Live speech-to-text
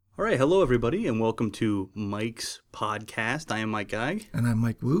All right, hello everybody, and welcome to Mike's podcast. I am Mike Geig. And I'm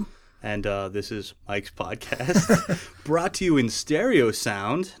Mike Wu. And this is Mike's podcast, brought to you in stereo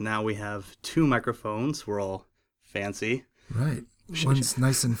sound. Now we have two microphones. We're all fancy. Right. One's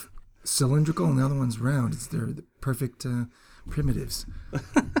nice and cylindrical, and the other one's round. They're the perfect primitives.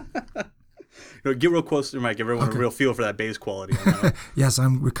 Get real close to the mic. Everyone a real feel for that bass quality. Yes,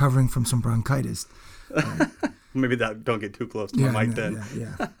 I'm recovering from some bronchitis. Maybe don't get too close to my mic then.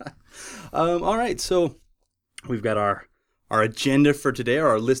 Yeah. All right, so we've got our agenda for today, or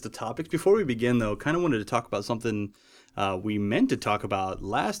our list of topics. Before we begin, though, kind of wanted to talk about something we meant to talk about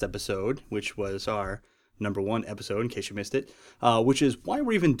last episode, which was our number one episode, in case you missed it, which is why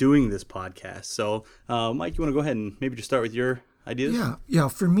we're even doing this podcast. So, Mike, you want to go ahead and maybe just start with your ideas? Yeah.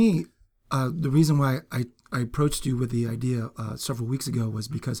 For me, the reason why I approached you with the idea several weeks ago was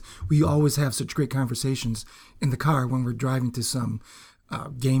because we always have such great conversations in the car when we're driving to some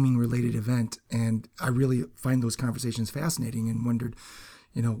gaming-related event, and I really find those conversations fascinating and wondered,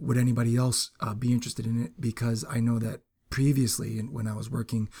 would anybody else be interested in it? Because I know that previously, when I was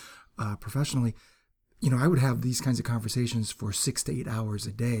working professionally, I would have these kinds of conversations for 6 to 8 hours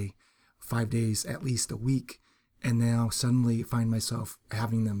a day, 5 days at least a week, and now suddenly find myself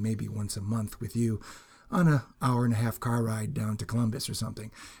having them maybe once a month with you on an hour and a half car ride down to Columbus or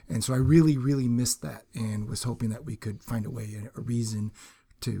something. And so I really, really missed that and was hoping that we could find a way, a reason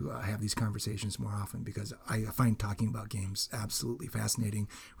to have these conversations more often, because I find talking about games absolutely fascinating,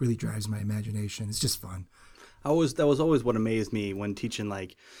 really drives my imagination. It's just fun. That was always what amazed me when teaching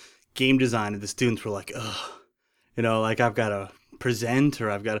like game design, and the students were like, ugh, I've got to present,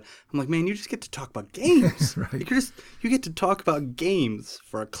 or I'm like, man, you just get to talk about games. Right. You get to talk about games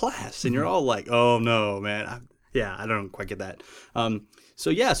for a class, and you're all like, oh no, man. I don't quite get that.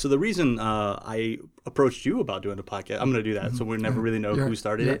 So the reason I approached you about doing a podcast, I'm going to do that, so we'll never really know who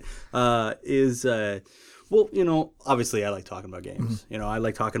started it, is obviously I like talking about games. I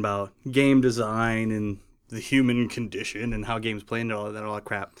like talking about game design and the human condition and how games play and all that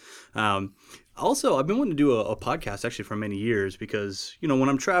crap. Also, I've been wanting to do a podcast actually for many years, because, when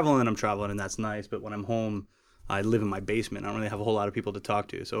I'm traveling and that's nice. But when I'm home, I live in my basement. I don't really have a whole lot of people to talk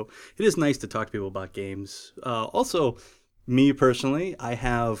to. So it is nice to talk to people about games. Also, me personally, I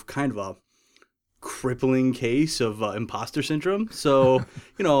have kind of a crippling case of imposter syndrome. So,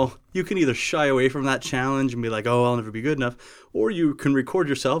 you can either shy away from that challenge and be like, oh, I'll never be good enough. Or you can record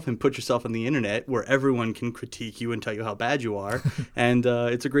yourself and put yourself on the internet where everyone can critique you and tell you how bad you are. And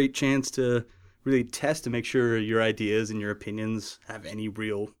it's a great chance to really test to make sure your ideas and your opinions have any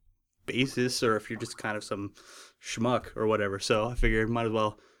real basis, or if you're just kind of some schmuck or whatever. So I figured might as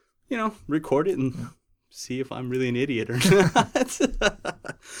well, record it and see if I'm really an idiot or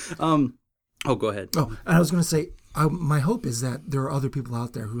not. Go ahead. Oh, and I was going to say, my hope is that there are other people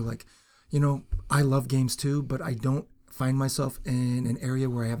out there who are like, I love games too, but I don't find myself in an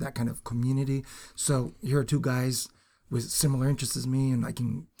area where I have that kind of community. So here are two guys with similar interests as me, and I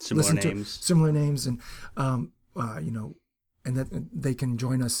can listen to similar names, and and that they can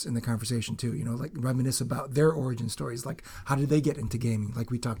join us in the conversation too. Like reminisce about their origin stories, like how did they get into gaming, like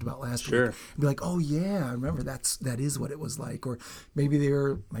we talked about last week. And be like, oh yeah, I remember that is what it was like. Or maybe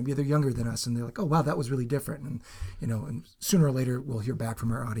they're younger than us, and they're like, oh wow, that was really different. And and sooner or later we'll hear back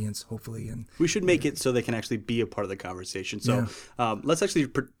from our audience, hopefully. And we should make it so they can actually be a part of the conversation. So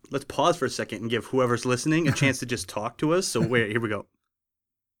let's pause for a second and give whoever's listening a chance to just talk to us. So here we go.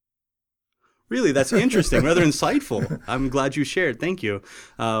 Really, that's interesting, rather insightful. I'm glad you shared. Thank you.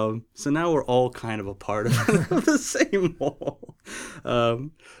 So now we're all kind of a part of the same whole.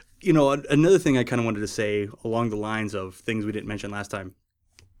 Another thing I kind of wanted to say along the lines of things we didn't mention last time.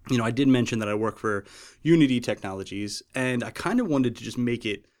 I did mention that I work for Unity Technologies, and I kind of wanted to just make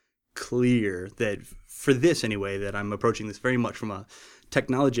it clear that for this anyway, that I'm approaching this very much from a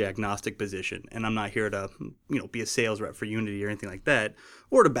technology agnostic position, and I'm not here to be a sales rep for Unity or anything like that,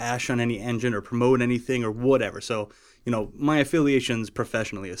 or to bash on any engine or promote anything or whatever. So my affiliations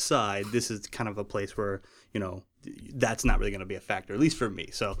professionally aside, this is kind of a place where that's not really going to be a factor, at least for me.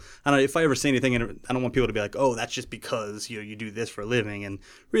 So I don't know if I ever say anything, and I don't want people to be like, oh, that's just because you do this for a living, and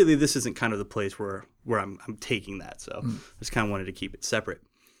really this isn't kind of the place where I'm taking that. So I just kind of wanted to keep it separate.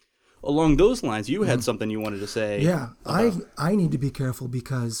 Along those lines, you had something you wanted to say. Yeah, I need to be careful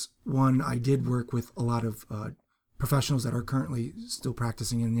because, one, I did work with a lot of professionals that are currently still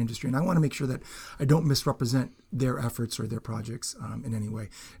practicing in the industry, and I want to make sure that I don't misrepresent their efforts or their projects in any way.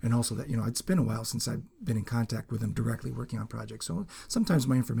 And also that, it's been a while since I've been in contact with them directly working on projects, so sometimes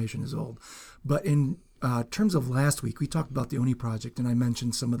my information is old. But in terms of last week, we talked about the ONI project, and I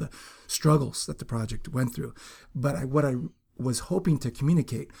mentioned some of the struggles that the project went through. But what I was hoping to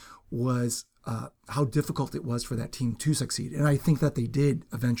communicate was how difficult it was for that team to succeed. And I think that they did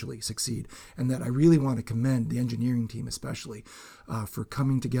eventually succeed. And that I really want to commend the engineering team especially for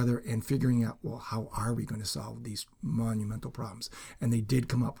coming together and figuring out, well, how are we going to solve these monumental problems? And they did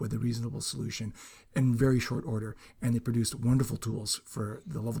come up with a reasonable solution in very short order. And they produced wonderful tools for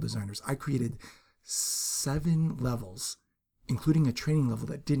the level designers. I created 7 levels, including a training level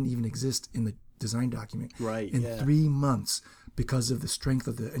that didn't even exist in the design document in 3 months because of the strength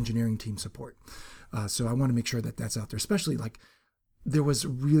of the engineering team support. So I want to make sure that that's out there, especially like there was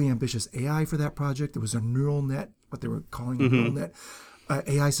really ambitious AI for that project. There was a neural net, what they were calling a neural net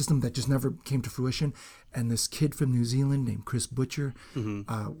AI system that just never came to fruition. And this kid from New Zealand named Chris Butcher,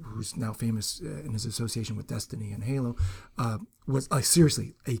 who's now famous in his association with Destiny and Halo, was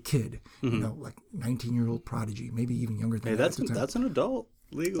seriously a kid, you know, like 19-year-old prodigy, maybe even younger than that. That's an adult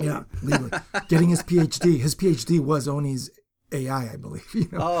legally. Yeah, legally. Getting his PhD. His PhD was Oni's AI, I believe. You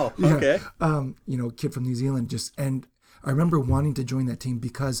know? Oh, okay. You know, kid from New Zealand. And I remember wanting to join that team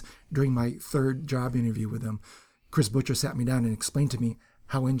because during my 3rd job interview with him, Chris Butcher sat me down and explained to me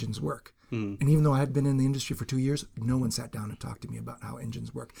how engines work. And even though I had been in the industry for 2 years, no one sat down and talked to me about how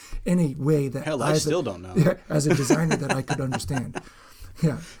engines work in a way that I still don't know. Yeah, as a designer that I could understand.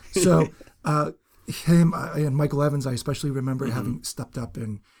 Yeah. So him and Michael Evans, I especially remember having stepped up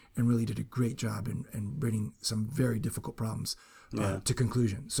and really did a great job in bringing some very difficult problems to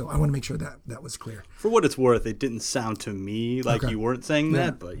conclusion. So I want to make sure that that was clear. For what it's worth, it didn't sound to me like you weren't saying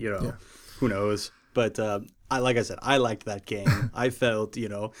that, but you know, who knows? But like I said, I liked that game. I felt, you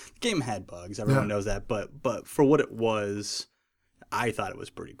know, the game had bugs. Everyone knows that, but for what it was, I thought it was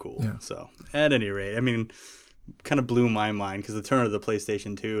pretty cool. Yeah. So at any rate, I mean, kind of blew my mind because the turn of the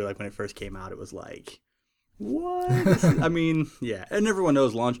PlayStation 2, like when it first came out, it was like, what? I mean, yeah. And everyone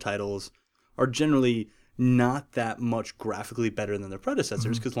knows launch titles are generally not that much graphically better than their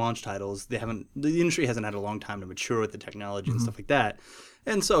predecessors because launch titles, the industry hasn't had a long time to mature with the technology and stuff like that.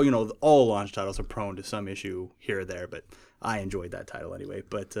 And so, you know, all launch titles are prone to some issue here or there, but I enjoyed that title anyway.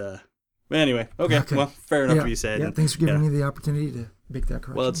 But anyway, okay. Well, fair enough what you said. Yeah, thanks for giving me the opportunity to make that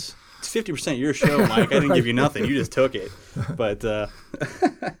correction. Well, it's 50% your show, Mike. I didn't give you nothing. You just took it. But,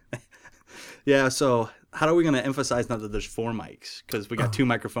 yeah, so how are we going to emphasize now that there's 4 mics? Because we got 2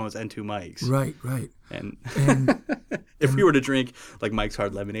 microphones and 2 mics. Right. And if we were to drink like Mike's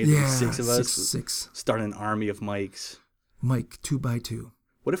Hard Lemonade, 6 of us, six. Start an army of mics. Mike 2x2.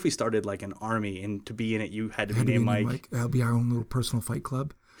 What if we started like an army, and to be in it, you had to be named Mike? That'll be our own little personal fight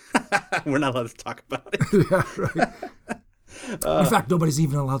club. We're not allowed to talk about it. Yeah, right. In fact, nobody's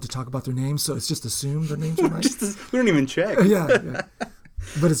even allowed to talk about their names, so it's just assumed their names are Mike. We don't even check. Yeah.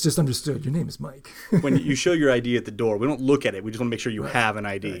 But it's just understood. Your name is Mike. When you show your ID at the door, we don't look at it. We just want to make sure you have an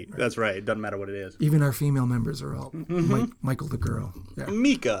ID. Right. That's right. It doesn't matter what it is. Even our female members are all Michael the girl. Yeah.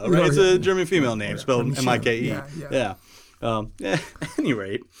 Mika, right? It's a German female name spelled M-I-K-E. Yeah. At any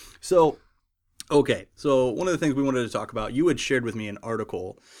rate, so one of the things we wanted to talk about, you had shared with me an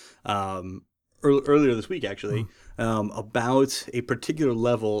article earlier this week, actually, about a particular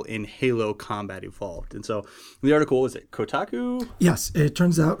level in Halo Combat Evolved. And so the article, what was it, Kotaku? Yes, it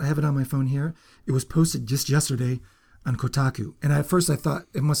turns out, I have it on my phone here, it was posted just yesterday on Kotaku. And at first I thought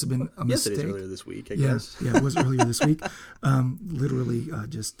it must have been a mistake. Yes, it is earlier this week, I guess. Yeah, it was earlier this week, literally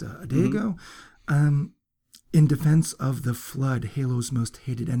just a day ago. In defense of the Flood, Halo's most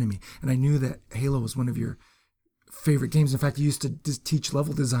hated enemy. And I knew that Halo was one of your favorite games. In fact, you used to teach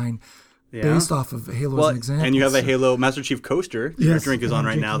level design based off of Halo as an example. And you have a Halo Master Chief coaster that your drink is on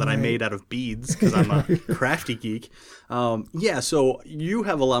right now that I made out of beads because I'm a crafty geek. So you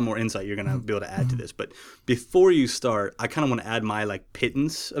have a lot more insight you're going to be able to add to this. But before you start, I kind of want to add my like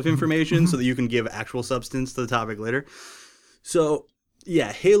pittance of information so that you can give actual substance to the topic later. So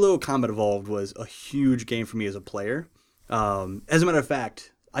yeah, Halo Combat Evolved was a huge game for me as a player. As a matter of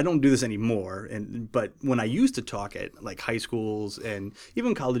fact, I don't do this anymore, but when I used to talk at like high schools and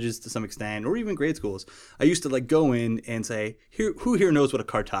even colleges to some extent, or even grade schools, I used to like go in and say, who here knows what a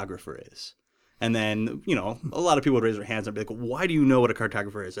cartographer is? And then, you know, a lot of people would raise their hands and be like, why do you know what a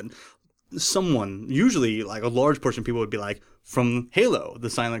cartographer is? And someone, usually like a large portion of people would be like, from Halo,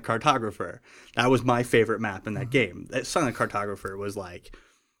 the Silent Cartographer. That was my favorite map in that game. That Silent Cartographer was like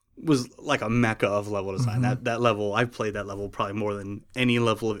a mecca of level design. That level, I've played that level probably more than any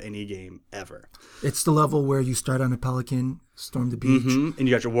level of any game ever. It's the level where you start on a Pelican, storm the beach. And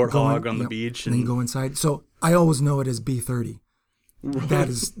you got your Warthog on the beach. And then you go inside. So I always know it as B30.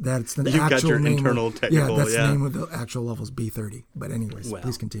 That's the You've actual got your name internal technical, that's the name of the actual level is B30. But anyways,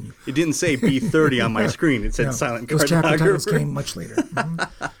 please continue. It didn't say B30 on my screen. It said Silent Cartographer. Those chapter titles came much later.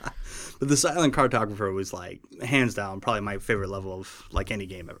 But the Silent Cartographer was like hands down probably my favorite level of like any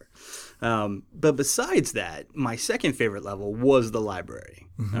game ever. But besides that, my second favorite level was the library.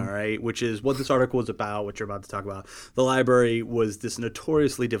 All right, which is what this article was about, what you're about to talk about. The library was this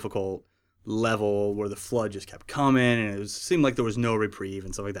notoriously difficult level where the flood just kept coming, and seemed like there was no reprieve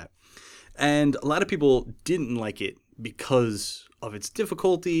and stuff like that. And a lot of people didn't like it because of its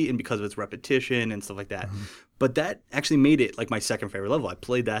difficulty and because of its repetition and stuff like that. But that actually made it like my second favorite level. I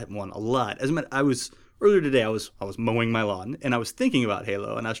played that one a lot. As a matter, earlier today I was mowing my lawn and I was thinking about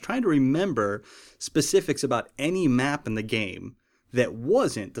Halo, and I was trying to remember specifics about any map in the game that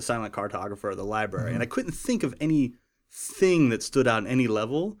wasn't the Silent Cartographer or the library. And I couldn't think of anything that stood out in any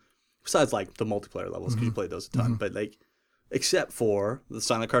level besides like the multiplayer levels, because you played those a ton. But like, except for the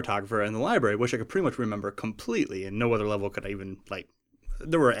Silent Cartographer and the library, which I could pretty much remember completely, and no other level could I even, like,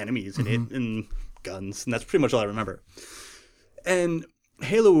 there were enemies in it and guns, and that's pretty much all I remember. And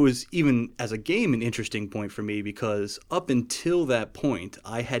Halo was, even as a game, an interesting point for me, because up until that point,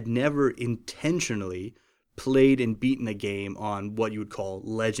 I had never intentionally played and beaten a game on what you would call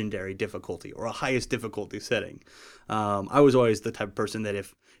legendary difficulty or a highest difficulty setting. I was always the type of person that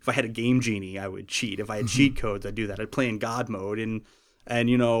if I had a game genie, I would cheat. If I had cheat codes, I'd do that. I'd play in God mode, and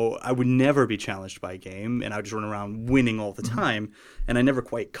you know, I would never be challenged by a game, and I would just run around winning all the time. And I never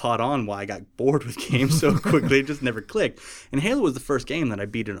quite caught on why I got bored with games so quickly. It just never clicked. And Halo was the first game that I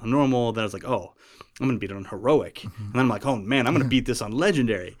beat it on normal. Then I was like, oh, I'm going to beat it on heroic. And then I'm like, oh man, I'm going to beat this on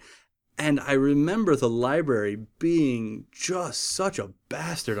legendary. And I remember the library being just such a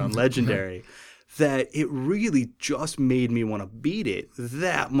bastard on legendary that it really just made me want to beat it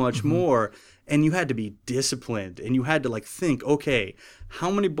that much more. And you had to be disciplined, and you had to like think, okay,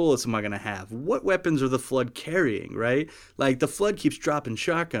 how many bullets am I going to have? What weapons are the Flood carrying, right? Like the Flood keeps dropping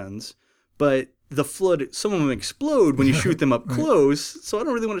shotguns, but the Flood, some of them explode when you shoot them up close, so I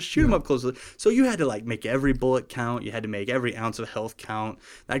don't really want to shoot them up close. So you had to like make every bullet count. You had to make every ounce of health count.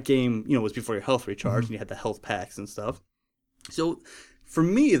 That game, you know, was before your health recharged, and you had the health packs and stuff. So for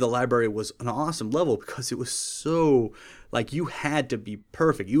me, the library was an awesome level because it was so, like, you had to be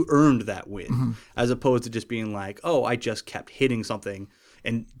perfect. You earned that win, as opposed to just being like, oh, I just kept hitting something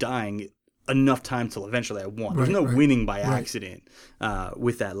and dying enough time till eventually I won. There's no winning by accident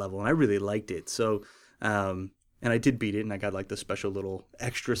with that level, and I really liked it. So, and I did beat it, and I got like the special little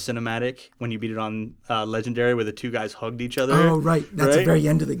extra cinematic when you beat it on Legendary, where the two guys hugged each other. Oh, right. That's the very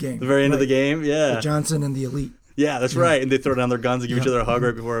end of the game. The very end of the game, yeah. The Johnson and the Elite. Yeah, that's right. And they throw down their guns and give each other a hug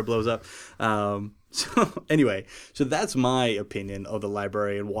right before it blows up. So anyway, so that's my opinion of the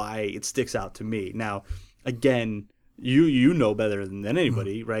library and why it sticks out to me. Now, again, you know better than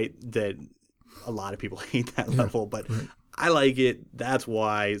anybody, right, that a lot of people hate that level, but I like it. That's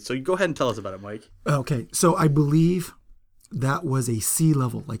why. So you go ahead and tell us about it, Mike. Okay, so I believe that was a C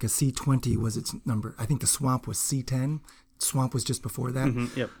level, like a C20 was its number. I think the swamp was C10. Swamp was just before that.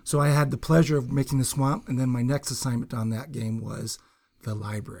 Yep. So I had the pleasure of making the swamp, and then my next assignment on that game was the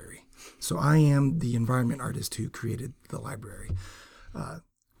library. So I am the environment artist who created the library,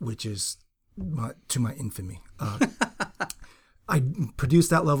 which is to my infamy. I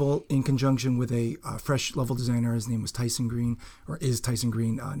produced that level in conjunction with a fresh level designer. His name was Tyson Green, or is Tyson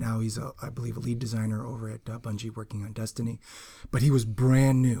Green. Now he's, I believe, a lead designer over at Bungie working on Destiny. But he was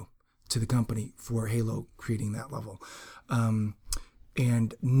brand new to the company for Halo, creating that level.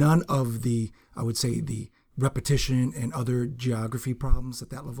 And none of the, I would say, the repetition and other geography problems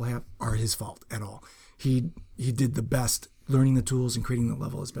that level have are his fault at all. He did the best learning the tools and creating the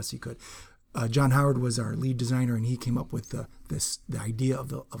level as best he could. John Howard was our lead designer, and he came up with the idea of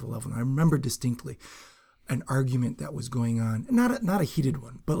the level. And I remember distinctly an argument that was going on, not a heated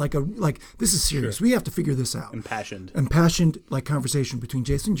one, but like this is serious. Sure. We have to figure this out. Impassioned like conversation between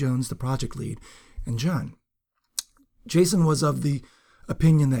Jason Jones, the project lead, and John. Jason was of the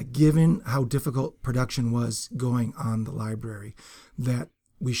opinion that given how difficult production was going on the library, that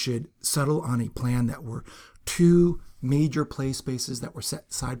we should settle on a plan that were two major play spaces that were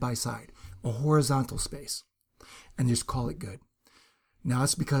set side by side, a horizontal space, and just call it good. Now,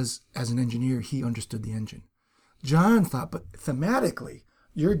 that's because, as an engineer, he understood the engine. John thought, but thematically,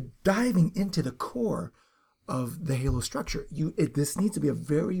 you're diving into the core of the Halo structure. This needs to be a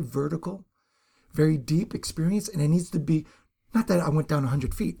very vertical, very deep experience, and it needs to be, not that I went down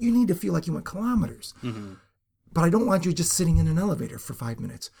 100 feet. You need to feel like you went kilometers. But I don't want you just sitting in an elevator for 5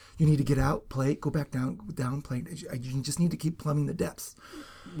 minutes. You need to get out, play, go back down, play. You just need to keep plumbing the depths.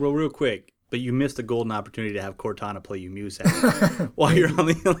 Well, real quick, but you missed a golden opportunity to have Cortana play you music while you're on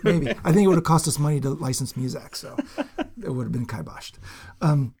the elevator. Maybe. I think it would have cost us money to license music, so it would have been kiboshed.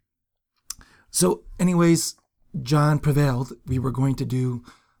 So anyways, John prevailed. We were going to do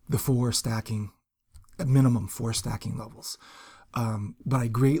the 4 stacking, at minimum 4 stacking levels. But I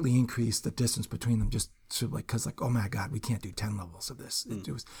greatly increased the distance between them just to because oh my God, we can't do 10 levels of this.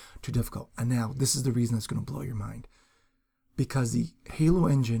 It was too difficult. And now this is the reason it's going to blow your mind. Because the Halo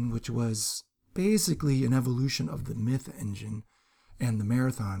engine, which was basically an evolution of the Myth engine and the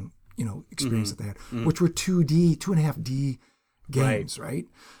Marathon, experience that they had, which were 2.5D games, right?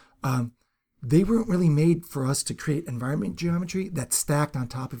 They weren't really made for us to create environment geometry that stacked on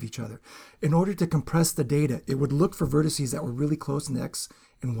top of each other. In order to compress the data, it would look for vertices that were really close in the X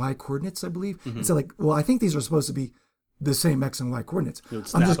and Y coordinates, I believe. And so well, I think these are supposed to be the same X and Y coordinates.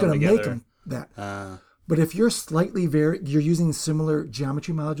 I'm just going to make them that. But if you're you're using similar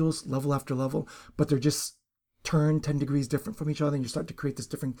geometry modules, level after level, but they're just turned 10 degrees different from each other, and you start to create this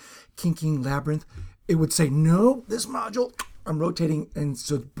different kinking labyrinth, it would say, no, this module, I'm rotating, and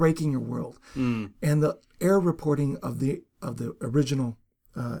so it's breaking your world. And the error reporting of the original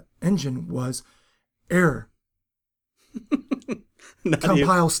engine was error.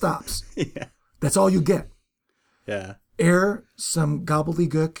 Compile stops. Yeah. That's all you get. Yeah. Error, some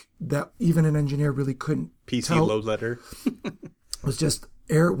gobbledygook that even an engineer really couldn't PC tell. Load letter. Was just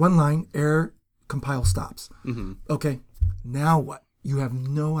error, one line, error, compile stops. Okay, now what? You have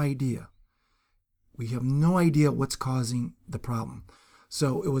no idea. We have no idea what's causing the problem.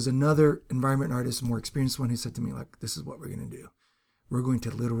 So it was another environment artist, more experienced one, who said to me, this is what we're going to do. We're going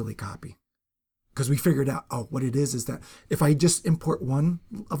to literally copy. Because we figured out, what it is that if I just import one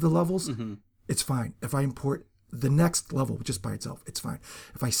of the levels, it's fine. If I import the next level just by itself, it's fine.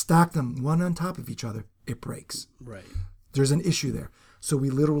 If I stack them one on top of each other, it breaks. Right. There's an issue there. So we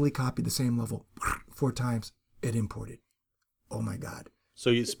literally copied the same level 4 times. It imported. Oh my God. So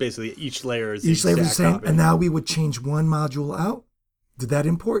it's basically each layer is the same. Copy. And now we would change one module out. Did that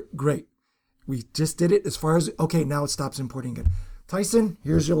import? Great. We just did it as far as, okay, now it stops importing it. Tyson,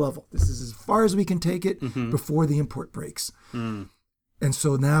 here's your level. This is as far as we can take it before the import breaks. And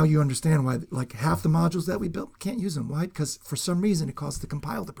so now you understand why, half the modules that we built, can't use them. Why? Because for some reason it caused the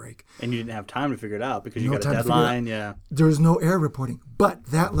compile to break. And you didn't have time to figure it out because you got a deadline. Yeah. There was no error reporting. But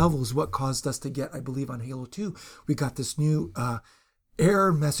that level is what caused us to get, I believe, on Halo 2, we got this new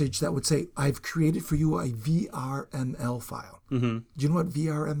error message that would say, I've created for you a VRML file. Do you know what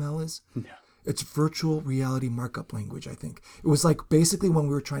VRML is? No. It's virtual reality markup language, I think. It was basically when we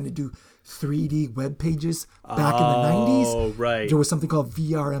were trying to do 3D web pages back in the 90s. Oh, right. There was something called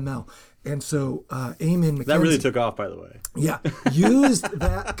VRML. And so Eamon McKenzie... That really took off, by the way. Yeah. Used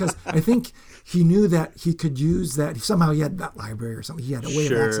that because I think he knew that he could use that. Somehow he had that library or something. He had a way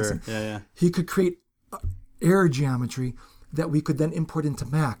of accessing. Yeah. He could create error geometry that we could then import into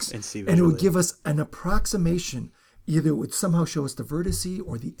Max. And see visually. And it would give us an approximation. Either it would somehow show us the vertice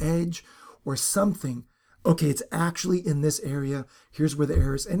or the edge or something. Okay, it's actually in this area. Here's where the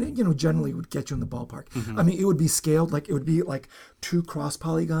error is. And it, generally would get you in the ballpark. I mean, it would be scaled. It would be 2 cross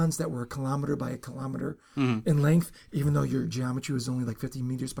polygons that were 1 kilometer by 1 kilometer in length, even though your geometry was only 50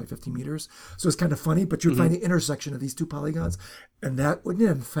 meters by 50 meters. So it's kind of funny, but you'd find the intersection of these 2 polygons. And that would,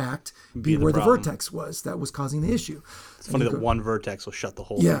 in fact, be where the vertex was that was causing the issue. It's funny that one vertex will shut the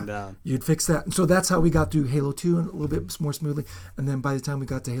whole thing down. You'd fix that. And so that's how we got through Halo 2 a little bit more smoothly. And then by the time we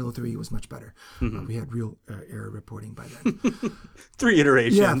got to Halo 3, it was much better. We had real error reporting by then. 3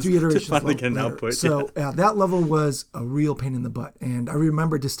 iterations. Yeah, 3 iterations. To finally get an output. So that level was a real pain in the butt. And I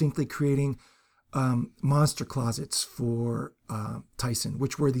remember distinctly creating monster closets for Tyson,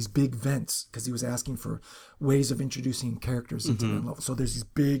 which were these big vents, because he was asking for ways of introducing characters into that level. So there's these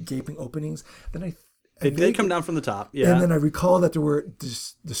big gaping openings. Then they come down from the top. Yeah. And then I recall that there were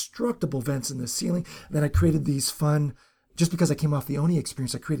destructible vents in the ceiling. Then I created these fun, just because I came off the Oni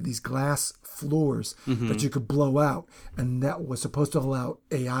experience, I created these glass floors that you could blow out. And that was supposed to allow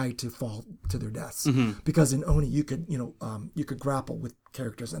AI to fall to their deaths. Because in Oni, you could, you could grapple with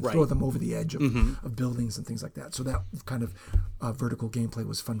characters and throw them over the edge of buildings and things like that. So that kind of vertical gameplay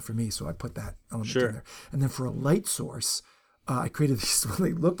was fun for me. So I put that element in there. And then for a light source, I created these,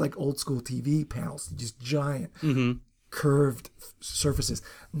 they looked like old school TV panels, just giant curved surfaces,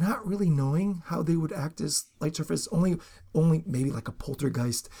 not really knowing how they would act as light surface, only maybe a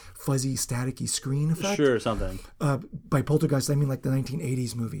poltergeist fuzzy staticky screen effect. Sure, something. By poltergeist, I mean the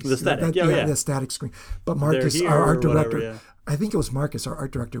 1980s movies. The static, the static screen. But Marcus, our art director, I think it was Marcus, our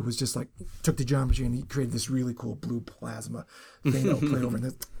art director, was just took the geometry and he created this really cool blue plasma thing that would play over.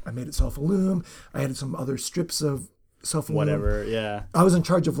 And I made it self-illume. I added some other strips of self-illume. Whatever, yeah. I was in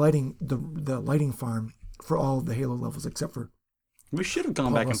charge of lighting the lighting farm for all of the Halo levels, except for... We should have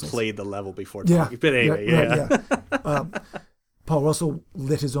gone back and played the level before talking. But anyway, Paul Russell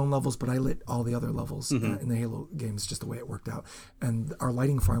lit his own levels, but I lit all the other levels in the Halo games, just the way it worked out. And our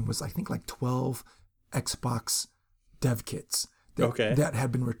lighting farm was, I think, like 12 Xbox dev kits that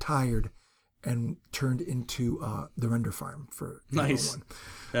had been retired and turned into the render farm for Halo 1.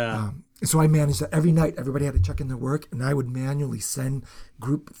 Yeah. So I managed that every night. Everybody had to check in their work, and I would manually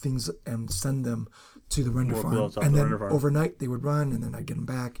group things and send them to the render farm. And then overnight they would run, and then I'd get them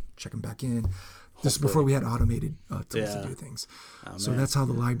back, check them back in. This is before we had automated tools to do things. So that's how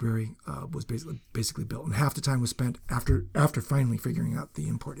the library was basically built. And half the time was spent after finally figuring out the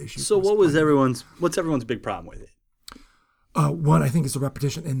import issue. So what's everyone's big problem with it? One, I think, is the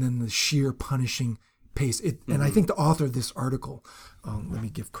repetition, and then the sheer punishing pace. And I think the author of this article, let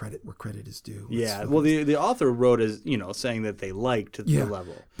me give credit where credit is due. Yeah, well, the author wrote as, saying that they liked the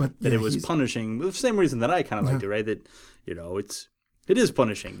level, but that it was punishing. The same reason that I kind of liked it, right? That, it is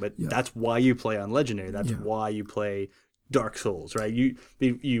punishing, but that's why you play on Legendary. That's why you play Dark Souls, right?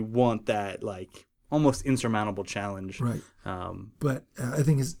 You want that, like, almost insurmountable challenge. Right. But I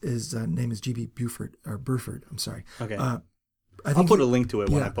think his name is G.B. Burford. I'm sorry. Okay. I'll put a link to it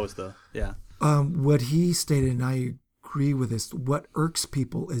when I post what he stated, and I agree with this, what irks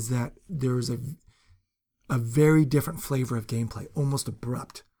people is that there's a very different flavor of gameplay, almost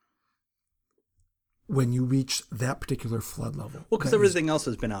abrupt, when you reach that particular flood level. Well, because everything else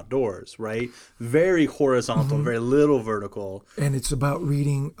has been outdoors, right? Very horizontal, very little vertical. And it's about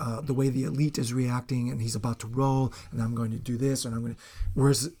reading the way the elite is reacting, and he's about to roll, and I'm going to do this, and I'm going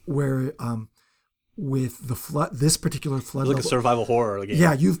to... with the flood, this particular flood level, like a survival horror game.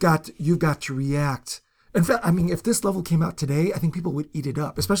 Yeah, you've got to react. In fact, I mean, if this level came out today, I think people would eat it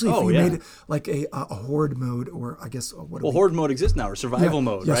up, especially if you made it like a horde mode, or I guess horde mode exists now, or survival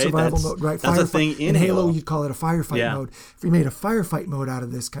mode, right? Survival mode, right? That's a thing in Halo. You'd call it a firefight mode. If we made a firefight mode out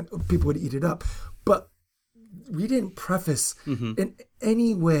of this, people would eat it up. But we didn't preface in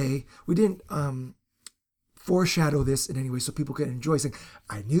any way. We didn't foreshadow this in any way so people could enjoy saying,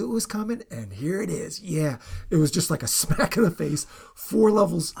 I knew it was coming, and here it is. Yeah, it was just like a smack in the face, 4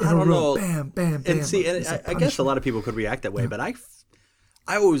 levels in a row. Bam, bam, bam. And see, I guess a lot of people could react that way, but I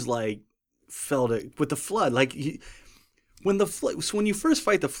always felt it with the flood. Like when you first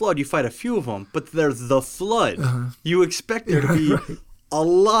fight the flood, you fight a few of them, but they're the flood. You expect there to be a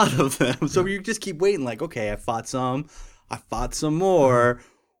lot of them, so you just keep waiting. Like, okay, I fought some more.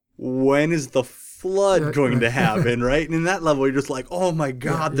 When is the flood going to happen, right? And in that level, you're just like, oh my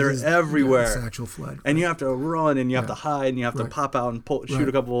God, they're everywhere. It's actual flood. And you have to run, and you have to hide, and you have to pop out and shoot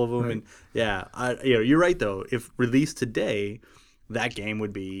a couple of them. And you're right, though. If released today, that game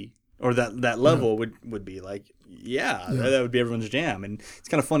would be, or that level would be like, that would be everyone's jam. And it's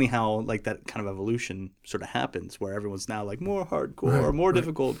kind of funny how like that kind of evolution sort of happens, where everyone's now like more hardcore, more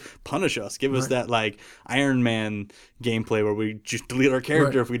difficult. Punish us, give us that like Iron Man gameplay where we just delete our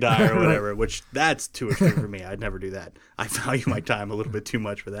character if we die or whatever. Which that's too extreme for me. I'd never do that. I value my time a little bit too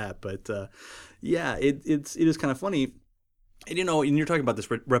much for that. But it is kind of funny. And and you're talking about this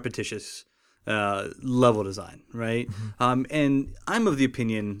repetitious level design, right? And I'm of the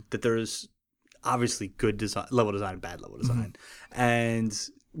opinion that there's obviously good level design and bad level design. And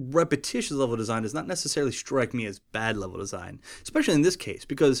repetitious level design does not necessarily strike me as bad level design, especially in this case,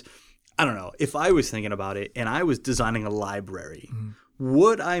 because I don't know, if I was thinking about it and I was designing a library,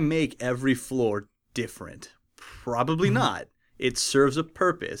 would I make every floor different? Probably not. It serves a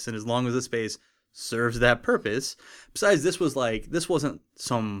purpose, and as long as the space serves that purpose. Besides, this wasn't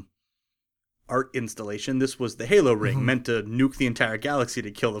some art installation. This was the Halo ring meant to nuke the entire galaxy to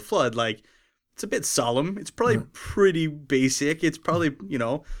kill the flood. Like, it's a bit solemn. It's probably pretty basic. It's probably,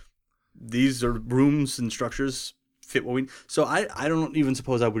 these are rooms and structures fit what we... So I don't even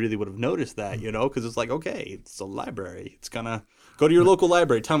suppose I really would have noticed that, because it's like, okay, it's a library. It's gonna... Go to your local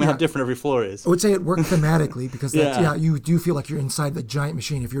library. Tell me how different every floor is. I would say it worked thematically because you do feel like you're inside the giant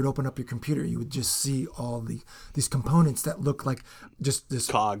machine. If you were to open up your computer, you would just see all these components that look like just this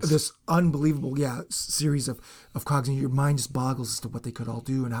cogs. This unbelievable series of cogs, and your mind just boggles as to what they could all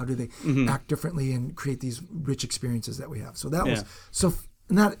do and how do they act differently and create these rich experiences that we have. So that was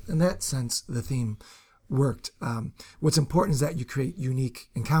in that sense the theme worked. What's important is that you create unique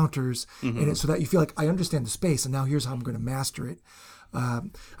encounters in it so that you feel like I understand the space and now here's how I'm going to master it.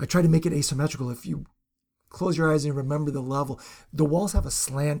 I try to make it asymmetrical. If you close your eyes and remember the level, the walls have a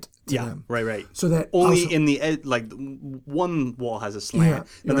slant to them. Right. So that only in the edge, like one wall has a slant,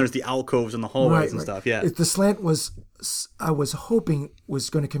 and there's the alcoves and the hallways and stuff. Yeah. If the slant was, I was hoping was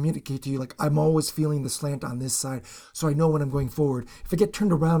going to communicate to you like I'm always feeling the slant on this side, so I know when I'm going forward. If I get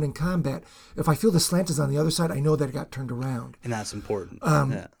turned around in combat, if I feel the slant is on the other side, I know that it got turned around. And that's important.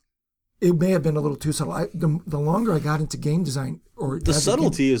 it may have been a little too subtle. The longer I got into game design, or the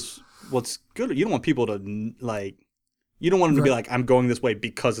subtlety is what's good. You don't want people to like. You don't want them to be like, I'm going this way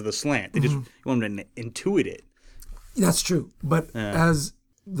because of the slant. They just you want them to intuit it. That's true. But as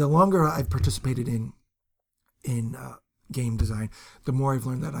the longer I've participated in game design, the more I've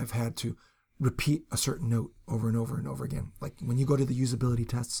learned that I've had to repeat a certain note over and over and over again. Like when you go to the usability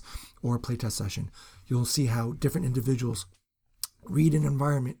tests or a playtest session, you'll see how different individuals read an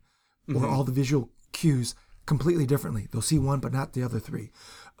environment or all the visual cues completely differently. They'll see one but not the other three.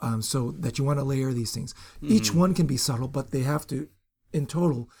 So that you want to layer these things. Each one can be subtle, but they have to, in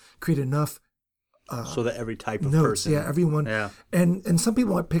total, create enough so that every type of notes, person. Yeah, everyone. Yeah. And some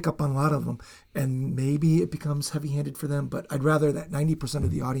people might pick up on a lot of them, and maybe it becomes heavy-handed for them, but I'd rather that 90%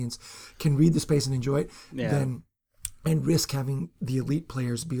 of the audience can read the space and enjoy it than and risk having the elite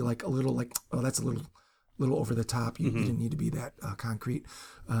players be like a little like, oh, that's a little over the top. You didn't need to be that concrete,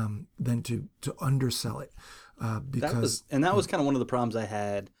 than to undersell it. Because that was kind of one of the problems I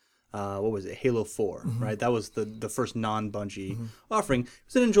had. What was it? Halo 4, right? That was the first non-Bungie offering. It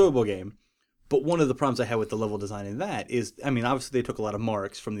was an enjoyable game. But one of the problems I had with the level design in that is, I mean, obviously they took a lot of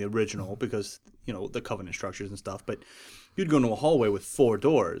marks from the original because, the Covenant structures and stuff. But you'd go into a hallway with 4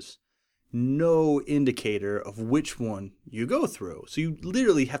 doors, no indicator of which one you go through. So you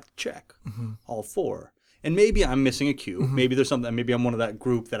literally have to check all 4. And maybe I'm missing a cue. Maybe there's something. Maybe I'm one of that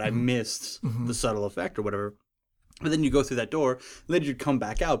group that I missed the subtle effect or whatever. But then you go through that door, and then you'd come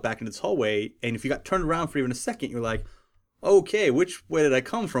back into this hallway, and if you got turned around for even a second, you're like, okay, which way did I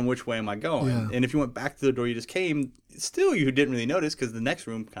come from? Which way am I going? Yeah. And if you went back to the door you just came, still you didn't really notice because the next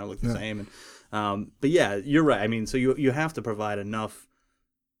room kind of looked the same. And but yeah, you're right. I mean, so you have to provide enough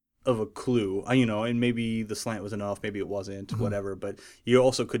of a clue, and maybe the slant was enough, maybe it wasn't, whatever. But you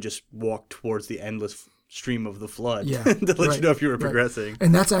also could just walk towards the endless stream of the flood to let you know if you were progressing.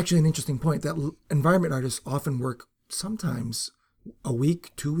 And that's actually an interesting point, that environment artists often work sometimes a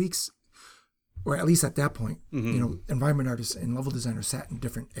week, 2 weeks, or at least at that point, environment artists and level designers sat in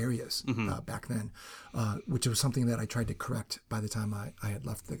different areas back then, which was something that I tried to correct by the time I had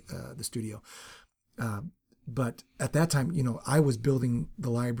left the studio. But at that time, I was building the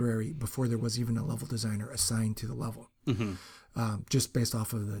library before there was even a level designer assigned to the level, just based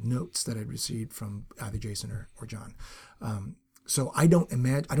off of the notes that I'd received from either Jason or John. So I don't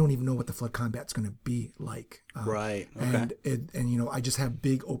even know what the flood combat's going to be like. Right. Okay. And I just have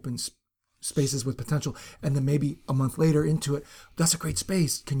big open spaces with potential. And then maybe a month later into it, that's a great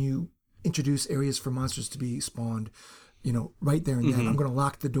space. Can you introduce areas for monsters to be spawned, right there and then? I'm going to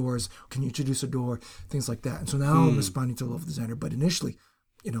lock the doors. Can you introduce a door? Things like that. And so now I'm responding to the level designer. But initially,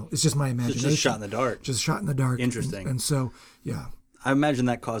 it's just my imagination. Just shot in the dark. Just shot in the dark. Interesting. And so, yeah. I imagine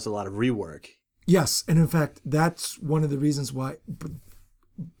that caused a lot of rework. Yes. And in fact, that's one of the reasons why,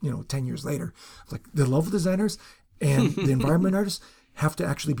 10 years later, like the level designers and the environment artists have to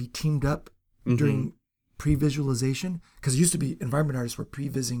actually be teamed up during pre-visualization. Because it used to be environment artists were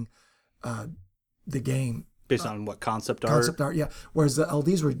pre-vising the game. Based on what, concept art? Concept art, yeah. Whereas the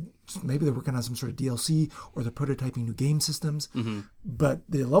LDs were, maybe they're working on some sort of DLC or they're prototyping new game systems. But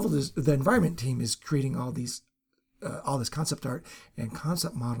the environment team is creating all this concept art and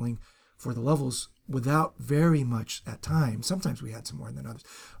concept modeling for the levels without very much at times. Sometimes we had some more than others,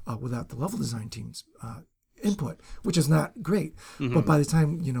 without the level design team's input, which is not great. But by the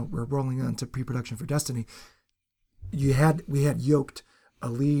time, we're rolling on to pre-production for Destiny, we had yoked a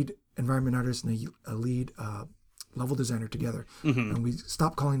lead environment artist and a lead level designer together. And we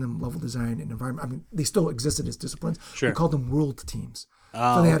stopped calling them level design and environment. I mean, they still existed as disciplines. Sure. We called them world teams.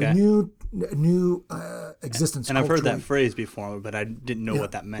 Oh, so they had a new existence. And I've heard that phrase before, but I didn't know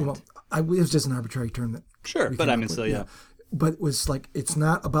what that meant. Well, it was just an arbitrary term that. Sure, but I mean, still, yeah. But it was like, it's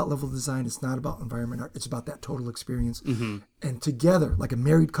not about level design. It's not about environment art. It's about that total experience. And together, like a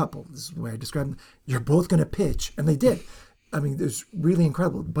married couple, this is the way I describe them, you're both going to pitch. And they did. I mean, it's really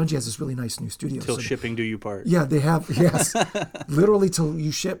incredible. Bungie has this really nice new studio. Till shipping do you part. Yeah, they have, yes. Literally till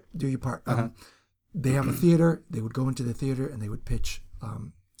you ship, do you part. They have a theater. They would go into the theater and they would pitch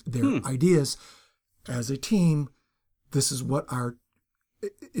their ideas as a team. This is what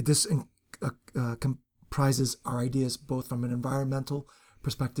this comprises our ideas both from an environmental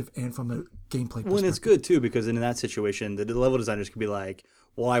perspective and from a gameplay perspective. Well, and it's good too, because in that situation, the level designers can be like,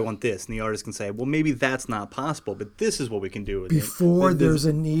 well, I want this. And the artist can say, well, maybe that's not possible, but this is what we can do with Before there's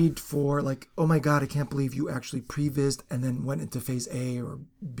a need for like, oh my God, I can't believe you actually pre-vised and then went into phase A or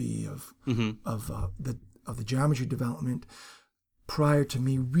B of the geometry development prior to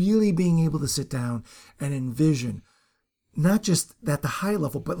me really being able to sit down and envision not just at the high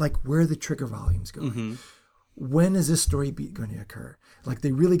level, but like where the trigger volume's going. when is this story beat going to occur? Like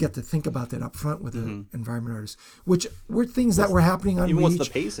they really get to think about that up front with the environment artist, which were things that were happening on even Reach. what's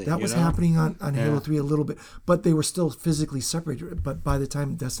the pacing, that was happening on Halo 3 a little bit, but they were still physically separated. But by the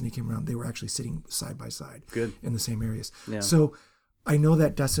time Destiny came around, they were actually sitting side by side in the same areas. Yeah. So I know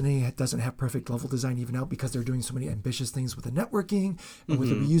that Destiny doesn't have perfect level design even out because they're doing so many ambitious things with the networking and with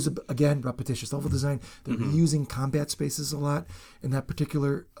the reuse, again, repetitious level design. They're reusing combat spaces a lot in that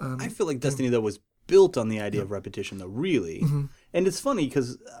particular. I feel like Destiny, though, was built on the idea of repetition, though, really. And it's funny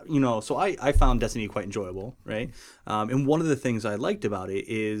because, so I found Destiny quite enjoyable, right? And one of the things I liked about it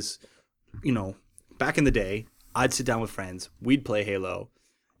is, back in the day, I'd sit down with friends, we'd play Halo,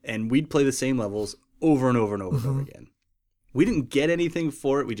 and we'd play the same levels over and over and over and over again. We didn't get anything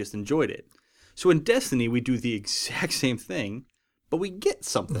for it. We just enjoyed it. So in Destiny, we do the exact same thing, but we get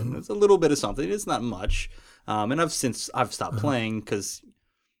something. It's a little bit of something. It's not much. And I've stopped playing because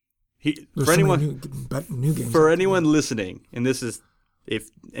for anyone new games for anyone listening, and this is if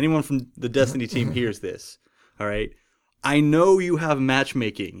anyone from the Destiny team hears this, all right, I know you have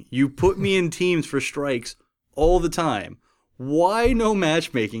matchmaking. You put me in teams for strikes all the time. Why no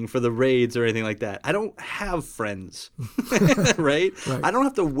matchmaking for the raids or anything like that? I don't have friends, right? I don't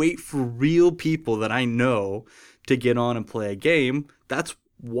have to wait for real people that I know to get on and play a game. That's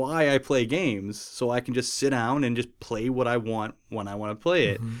why I play games, so I can just sit down and just play what I want when I want to play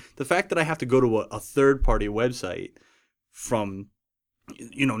it. The fact that I have to go to a third-party website from,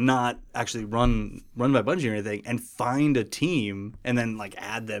 not actually run by Bungie or anything, and find a team and then like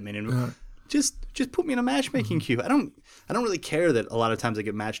add them in and just put me in a matchmaking queue. I don't really care that a lot of times I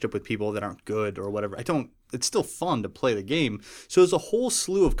get matched up with people that aren't good or whatever. It's still fun to play the game. So there's a whole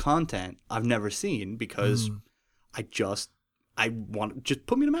slew of content I've never seen because I want just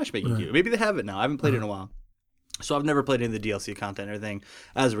put me in a matchmaking queue. Maybe they have it now. I haven't played it in a while. So I've never played any of the DLC content or anything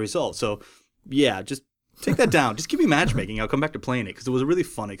as a result. So yeah, just take that down. Just give me matchmaking. I'll come back to playing it because it was a really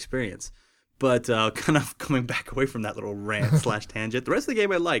fun experience. But kind of coming back away from that little rant / tangent, the rest of the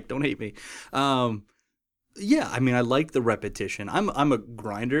game I like. Don't hate me. Yeah, I mean, I like the repetition. I'm a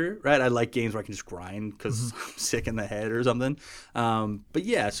grinder, right? I like games where I can just grind because I'm sick in the head or something. But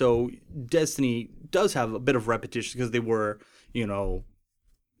yeah, so Destiny does have a bit of repetition because they were,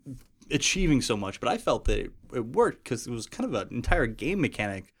 achieving so much. But I felt that it worked because it was kind of an entire game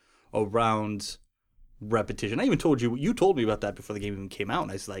mechanic around repetition. I even told you told me about that before the game even came out,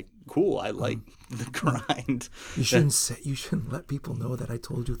 and I was like, cool, I like the grind. You shouldn't let people know that I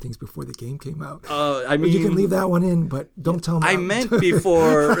told you things before the game came out. I mean, you can leave that one in, but don't tell me. I meant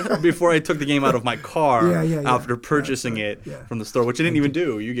before I took the game out of my car after purchasing it from the store, which I didn't even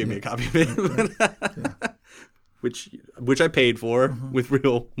do. You gave me a copy of it. Which I paid for with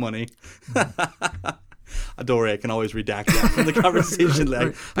real money. Don't worry, I can always redact that from the conversation.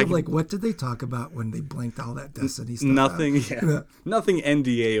 Like, what did they talk about when they blanked all that Destiny stuff nothing, out? Nothing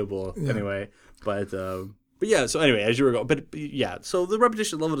NDA-able anyway. But yeah, so anyway, as you were going, but yeah, so the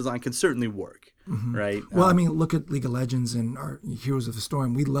repetition level design can certainly work, right? Well, I mean, look at League of Legends and our Heroes of the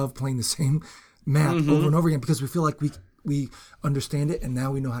Storm. We love playing the same map over and over again because we feel like we understand it and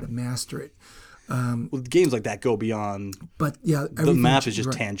now we know how to master it. Well, games like that go beyond. But yeah, the map is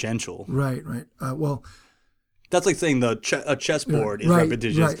just tangential. Right. Well, that's like saying a chessboard is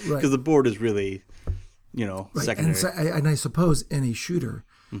repetitious because the board is really, secondary. And I suppose in a shooter,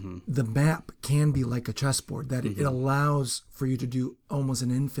 the map can be like a chessboard that it allows for you to do almost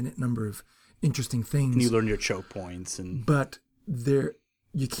an infinite number of interesting things. And you learn your choke points, but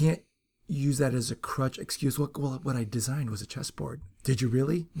you can't use that as a crutch excuse. What I designed was a chessboard. Did you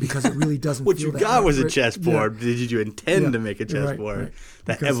really? Because it really doesn't. What you got was a chessboard. Yeah. Did you intend to make a chessboard? Right.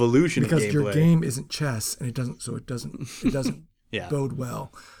 That evolution of gameplay. Because your game isn't chess, and it doesn't bode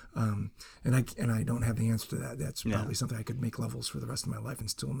well. And I don't have the answer to that. That's probably something I could make levels for the rest of my life and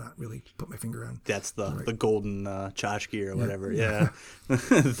still not really put my finger on. That's the golden tchotchke or whatever. Yeah.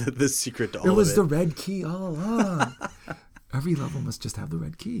 the secret to all of it. It was the red key all along. Every level must just have the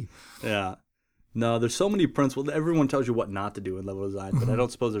red key. Yeah. No, there's so many principles. Everyone tells you what not to do in level design, but I don't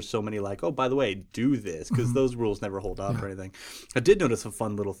suppose there's so many like, oh, by the way, do this, because those rules never hold up or anything. I did notice a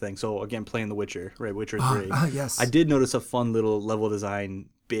fun little thing. So, again, playing The Witcher, right, Witcher 3. Yes. I did notice a fun little level design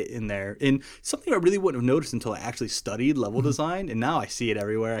bit in there. And something I really wouldn't have noticed until I actually studied level design, and now I see it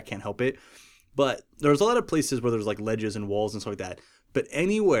everywhere. I can't help it. But there's a lot of places where there's like ledges and walls and stuff like that. But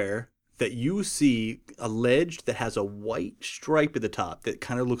anywhere that you see a ledge that has a white stripe at the top that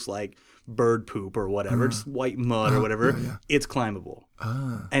kind of looks like bird poop or whatever, just white mud or whatever, it's climbable.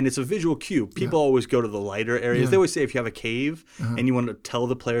 And it's a visual cue. People always go to the lighter areas. They always say if you have a cave and you want to tell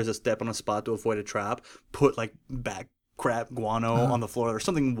the players to step on a spot to avoid a trap, put like back crap guano on the floor or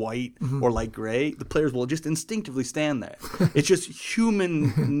something white or light gray, the players will just instinctively stand there. It's just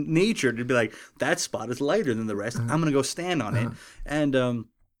human nature to be like, that spot is lighter than the rest. I'm going to go stand on it. And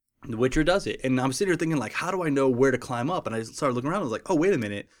The Witcher does it. And I'm sitting here thinking, like, how do I know where to climb up? And I started looking around. I was like, oh, wait a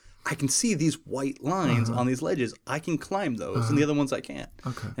minute. I can see these white lines on these ledges. I can climb those, and the other ones I can't.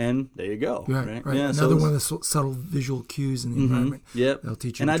 Okay. And there you go. Right. Yeah, Another one of the subtle visual cues in the environment. Yep. They'll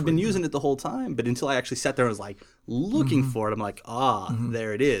teach you. And I'd been using it the whole time, but until I actually sat there and was like looking for it, I'm like,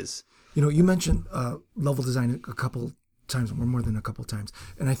 there it is. You know, you mentioned level design a couple times, or more than a couple times,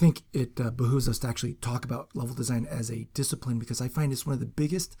 and I think it behooves us to actually talk about level design as a discipline, because I find it's one of the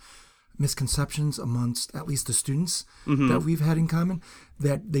biggest misconceptions amongst at least the students that we've had in common,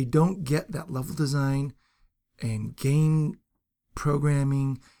 that they don't get that level design and game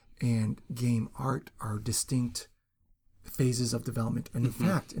programming and game art are distinct phases of development, and in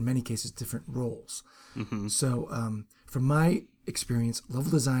fact, in many cases, different roles. So from my experience,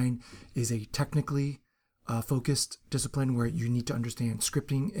 level design is a technically focused discipline where you need to understand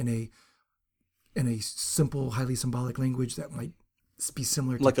scripting in a simple, highly symbolic language that might be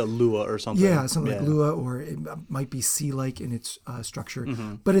similar to, like a Lua or something. Yeah, something like Lua, or it might be C-like in its structure.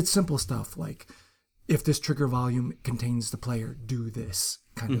 But it's simple stuff like, if this trigger volume contains the player, do this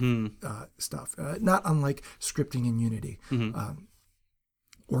kind of stuff. Not unlike scripting in Unity,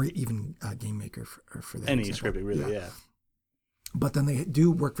 or even Game Maker for that. Any example. scripting, really, yeah. But then they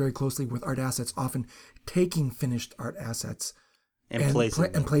do work very closely with art assets, often taking finished art assets and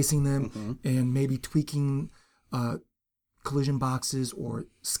placing them, and maybe tweaking collision boxes or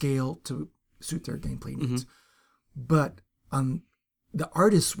scale to suit their gameplay needs. But the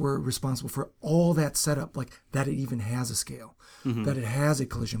artists were responsible for all that setup, like that it even has a scale, that it has a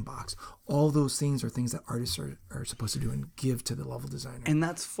collision box. All those things are things that artists are supposed to do and give to the level designer. And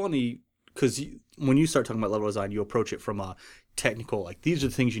that's funny, because when you start talking about level design, you approach it from a technical, like, these are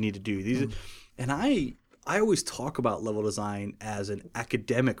the things you need to do. These, and I always talk about level design as an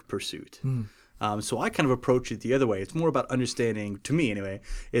academic pursuit. So I kind of approach it the other way. It's more about understanding, to me anyway,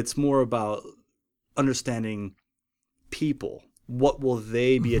 it's more about understanding people. What will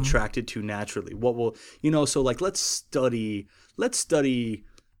they be attracted to naturally? What will, so like, let's study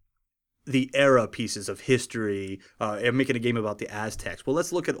the era pieces of history. I'm making a game about the Aztecs. Well,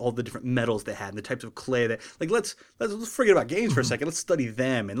 let's look at all the different metals they had and the types of clay that, like, let's forget about games for a second. Let's study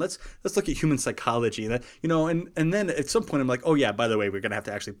them, and let's look at human psychology, and that, and then at some point I'm like, oh yeah, by the way, we're gonna have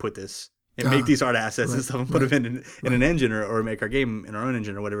to actually put this and make these art assets and stuff, and put them in an engine, or make our game in our own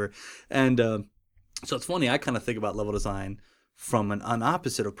engine or whatever. And so it's funny, I kind of think about level design from an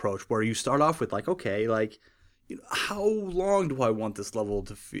opposite approach, where you start off with, like, okay, like, how long do I want this level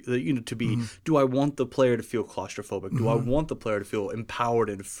to to be? Do I want the player to feel claustrophobic? Do I want the player to feel empowered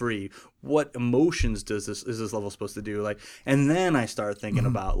and free? What emotions is this level supposed to do? Like, and then I start thinking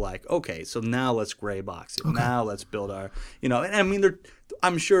about, like, okay, so now let's gray box it. Okay. Now let's build our, and I mean,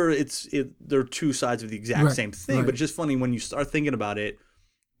 I'm sure they're two sides of the exact same thing, but it's just funny when you start thinking about it.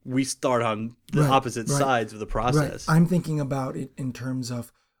 We start on the opposite sides of the process. I'm thinking about it in terms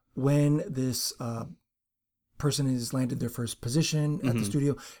of when this person has landed their first position at the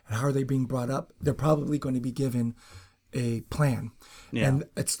studio, and how are they being brought up. They're probably going to be given a plan, and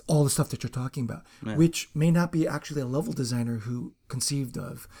it's all the stuff that you're talking about, which may not be actually a level designer who conceived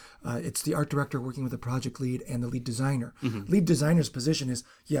of. It's the art director working with the project lead and the lead designer. Lead designer's position is,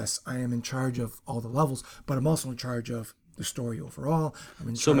 yes, I am in charge of all the levels, but I'm also in charge of the story overall. I'm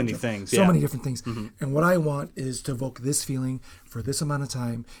in so many different things. And what I want is to evoke this feeling for this amount of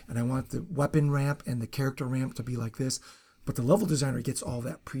time, and I want the weapon ramp and the character ramp to be like this. But the level designer gets all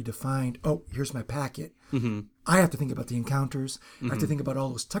that predefined. Oh, here's my packet. I have to think about the encounters. I have to think about all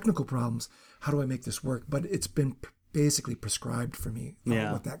those technical problems. How do I make this work? But it's been basically prescribed for me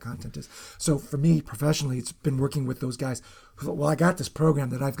what that content is. So for me, professionally, it's been working with those guys who thought, well, I got this program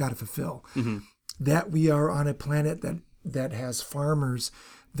that I've got to fulfill. That we are on a planet that has farmers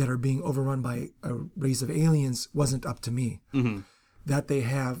that are being overrun by a race of aliens wasn't up to me. That they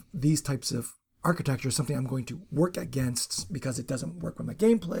have these types of architecture is something I'm going to work against because it doesn't work with my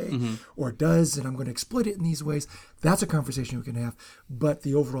gameplay, or it does, and I'm going to exploit it in these ways. That's a conversation we can have. But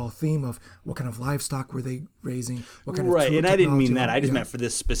the overall theme of what kind of livestock were they raising, what kind of and I didn't mean that. I just meant for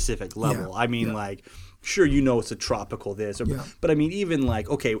this specific level. I mean, like, sure, it's a tropical this, but I mean, even like,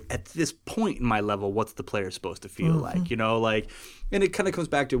 okay, at this point in my level, what's the player supposed to feel like? And it kind of comes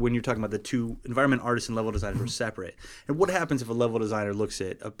back to when you're talking about the two environment artists and level designers are separate. And what happens if a level designer looks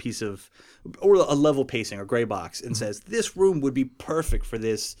at a piece of, or a level pacing or gray box and says, this room would be perfect for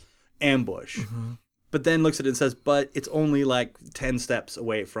this ambush. But then looks at it and says, but it's only like 10 steps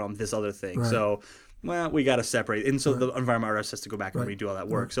away from this other thing. So well, we got to separate. And so the environment artist has to go back and redo all that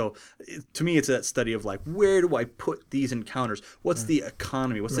work. So to me, it's that study of like, where do I put these encounters? What's the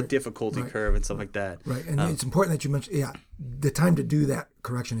economy? What's the difficulty curve and stuff like that? Right. And it's important that you mentioned, the time to do that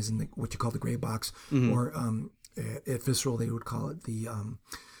correction is in what you call the gray box, or at Visceral, they would call it the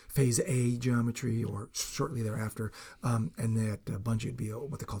phase A geometry, or shortly thereafter. And that Bungie would be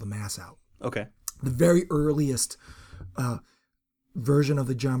what they call the mass out. Okay. The very earliest version of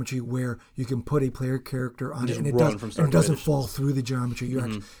the geometry where you can put a player character on it and it doesn't fall through the geometry. You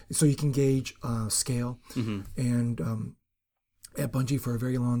actually, so you can gauge scale. And at Bungie for a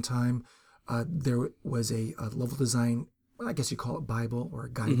very long time, there was a level design, I guess you call it Bible or a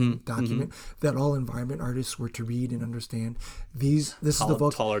guiding document that all environment artists were to read and understand. This is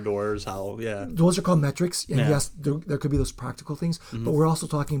the taller doors, those are called metrics. And yes, there could be those practical things, but we're also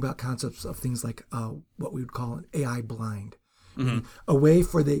talking about concepts of things like what we would call an AI blind. A way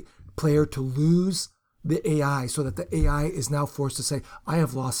for the player to lose the AI so that the AI is now forced to say, I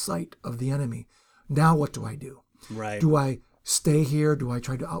have lost sight of the enemy. Now what do I do? Right. Do I stay here? Do I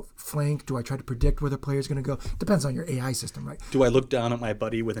try to outflank? Do I try to predict where the player is going to go? Depends on your AI system, right? Do I look down at my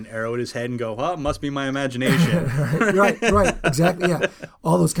buddy with an arrow at his head and go, oh, it must be my imagination? right, exactly, yeah.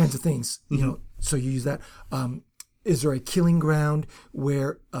 All those kinds of things, you know, so you use that. Is there a killing ground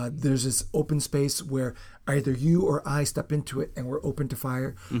where there's this open space where either you or I step into it and we're open to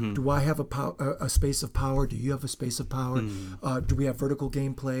fire? Do I have a space of power? Do you have a space of power? Do we have vertical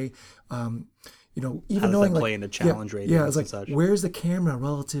gameplay? You know, even how does knowing that play into challenge ratings it's like, and such? where's the camera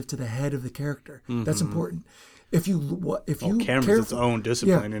relative to the head of the character? That's important. If you camera's its own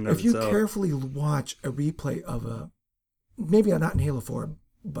discipline in if you itself. carefully watch a replay of maybe not in Halo 4,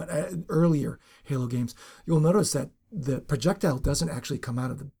 but earlier Halo games, you'll notice that the projectile doesn't actually come out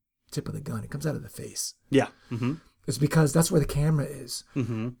of the tip of the gun. It comes out of the face. Yeah. It's because that's where the camera is.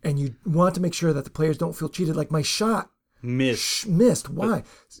 And you want to make sure that the players don't feel cheated. Like my shot missed. Why?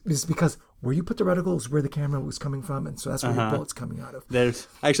 It's because where you put the reticle is where the camera was coming from, and so that's where your bullet's coming out of.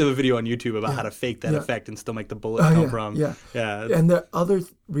 I actually have a video on YouTube about how to fake that effect and still make the bullet come from. Yeah. And the other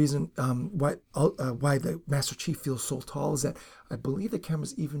reason why the Master Chief feels so tall is that I believe the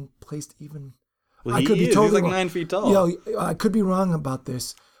camera's even placed even. Well, he's like 9 feet tall. Yeah, I could be wrong about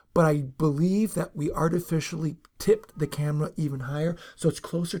this, but I believe that we artificially tipped the camera even higher, so it's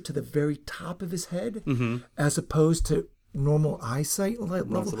closer to the very top of his head, as opposed to normal eyesight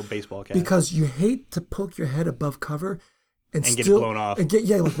level. Nice little baseball cap. Because you hate to poke your head above cover and get it blown off.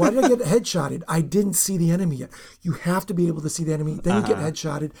 Like, why did I get headshotted? I didn't see the enemy yet. You have to be able to see the enemy. Then you get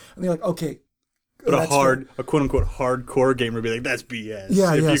headshotted, and they're like, okay. But a quote unquote hardcore gamer would be like, that's BS.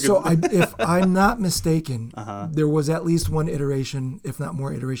 Yeah. So if I'm not mistaken, there was at least one iteration, if not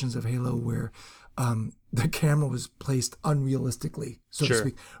more iterations of Halo, where the camera was placed unrealistically, so to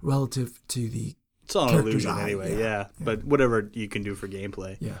speak, relative to the. It's all an illusion anyway. Yeah. But whatever you can do for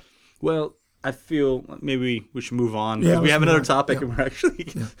gameplay. Yeah. Well, I feel maybe we should move on because we have another topic and we're actually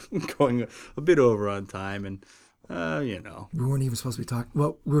going a bit over on time and. You know. We weren't even supposed to be talking.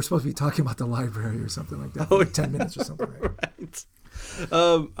 Well, we were supposed to be talking about the library or something like that. For 10 minutes or something. Right.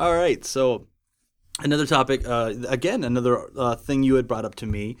 All right. So another topic, again, another thing you had brought up to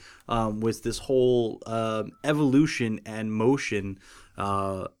me was this whole evolution and motion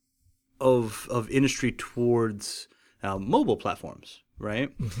of industry towards mobile platforms.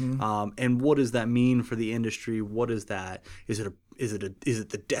 Right. And what does that mean for the industry? What is that? Is it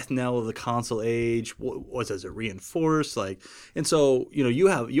the death knell of the console age? What does it reinforce? And so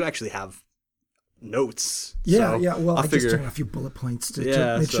you actually have notes. Yeah. Well, I just took a few bullet points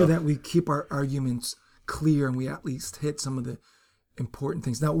to make sure that we keep our arguments clear and we at least hit some of the important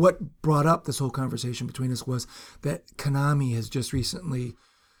things. Now, what brought up this whole conversation between us was that Konami has just recently.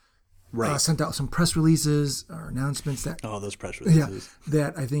 Sent out some press releases or announcements that those press releases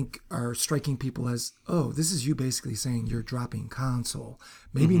that I think are striking people as this is you basically saying you're dropping console,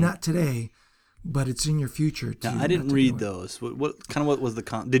 maybe not today, but it's in your future. Now, I didn't read those. What was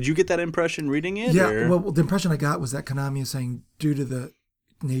the did you get that impression reading it? Yeah, well, the impression I got was that Konami is saying due to the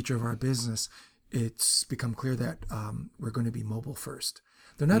nature of our business, it's become clear that we're going to be mobile first.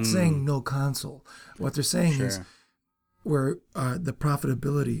 They're not saying no console. What they're saying is. Where the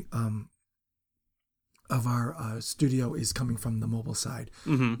profitability of our studio is coming from the mobile side,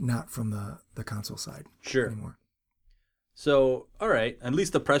 not from the console side anymore. So, all right. At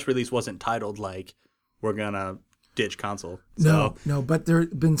least the press release wasn't titled like, we're going to ditch console. So. No, but there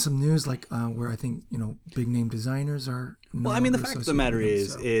have been some news where I think, big name designers are... Well, I mean, the fact of the matter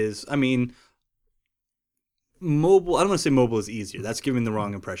is, I mean, mobile, I don't want to say mobile is easier. That's giving the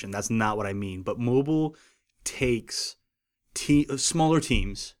wrong impression. That's not what I mean. But mobile takes... smaller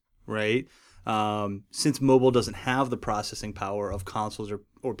teams, right? since mobile doesn't have the processing power of consoles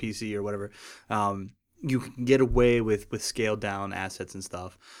or PC or whatever, you can get away with scaled down assets and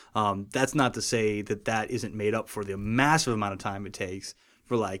stuff. That's not to say that isn't made up for the massive amount of time it takes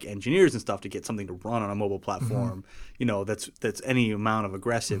for like engineers and stuff to get something to run on a mobile platform, that's any amount of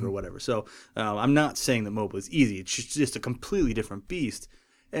aggressive or whatever. So I'm not saying that mobile is easy. It's just a completely different beast.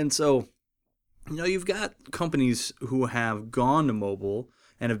 And so, you've got companies who have gone to mobile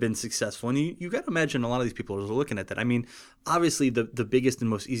and have been successful. And you've got to imagine a lot of these people are looking at that. I mean, obviously the biggest and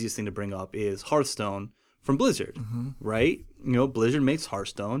most easiest thing to bring up is Hearthstone from Blizzard, right? Blizzard makes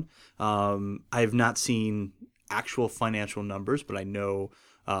Hearthstone. I've not seen actual financial numbers, but I know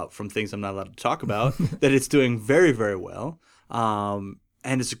from things I'm not allowed to talk about that it's doing very, very well. And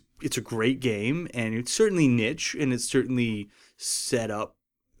it's a great game, and it's certainly niche, and it's certainly set up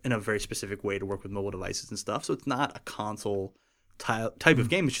in a very specific way to work with mobile devices and stuff. So it's not a console type of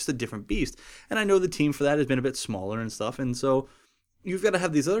game. It's just a different beast. And I know the team for that has been a bit smaller and stuff. And so you've got to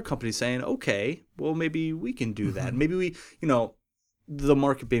have these other companies saying, okay, well, maybe we can do that. Maybe we, the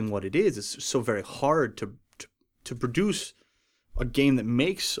market being what it is, it's so very hard to produce a game that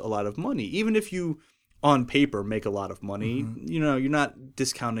makes a lot of money. Even if you, on paper, make a lot of money, you're not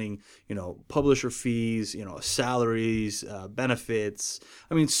discounting, publisher fees, salaries, benefits.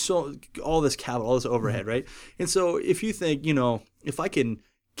 I mean, so all this capital, all this overhead, right? And so if you think, if I can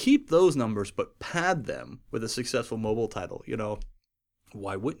keep those numbers but pad them with a successful mobile title,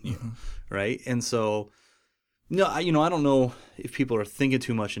 why wouldn't you, right? And so, I don't know if people are thinking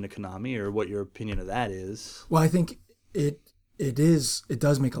too much into Konami or what your opinion of that is. Well, I think it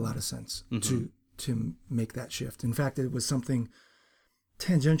does make a lot of sense to make that shift. In fact, it was something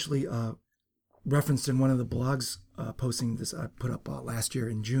tangentially referenced in one of the blogs posting this I put up last year,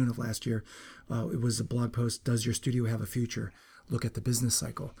 in June of last year. It was a blog post, Does Your Studio Have a Future? Look at the business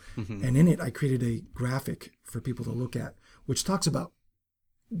cycle. And in it, I created a graphic for people to look at, which talks about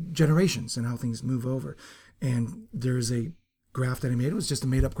generations and how things move over. And there's a graph that I made. It was just a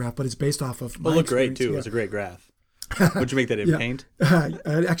made-up graph, but it's based off of my It looked great, too. Yeah. It was a great graph. Would you make that in Paint?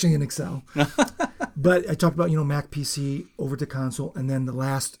 Actually in Excel. But I talked about, Mac PC over to console, and then the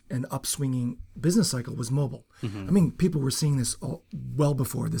last and upswinging business cycle was mobile. I mean, people were seeing this well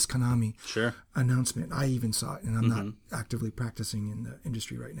before this Konami announcement. I even saw it, and I'm not actively practicing in the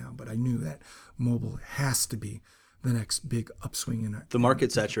industry right now, but I knew that mobile has to be the next big upswing in it. The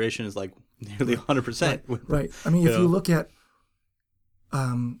market saturation is like nearly 100%. Right. I mean, if you look at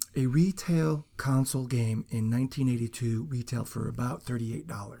a retail console game in 1982 retailed for about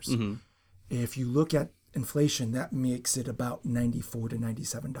 $38. If you look at inflation, that makes it about $94 to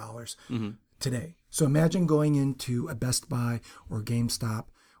 $97 today. So imagine going into a Best Buy or GameStop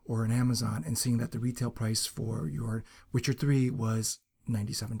or an Amazon and seeing that the retail price for your Witcher 3 was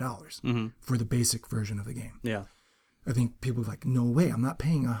 $97 for the basic version of the game. Yeah. I think people are like, no way, I'm not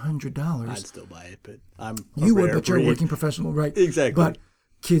paying $100. I'd still buy it, but you would, but you're a working professional, right? Exactly. But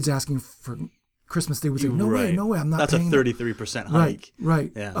kids asking for Christmas, they would say, no way, I'm not paying that. That's a 33% hike.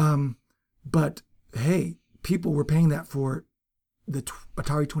 Right. Yeah. But hey, people were paying that for the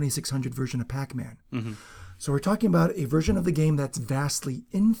Atari 2600 version of Pac-Man. So we're talking about a version of the game that's vastly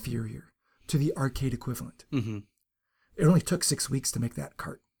inferior to the arcade equivalent. It only took 6 weeks to make that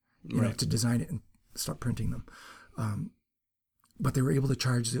cart, to design it and start printing them. But they were able to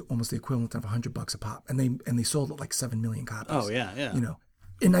charge almost the equivalent of $100 a pop, and they sold it like 7 million copies. Oh yeah.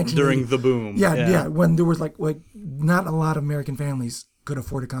 In 1980, during the boom. Yeah. When there was like not a lot of American families could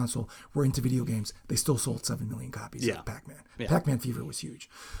afford a console, were into video games. They still sold 7 million copies of Pac-Man. Yeah. Pac-Man fever was huge.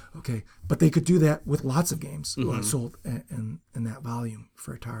 Okay, but they could do that with lots of games sold in that volume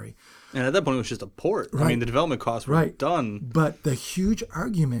for Atari. And at that point, it was just a port. Right. I mean, the development costs were done. But the huge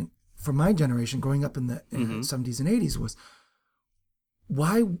argument for my generation growing up in the 70s and 80s was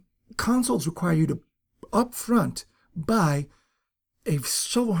why consoles require you to upfront buy a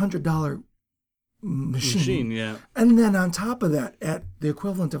several $100 machine, and then on top of that, at the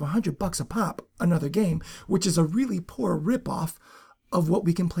equivalent of $100 a pop, another game, which is a really poor ripoff of what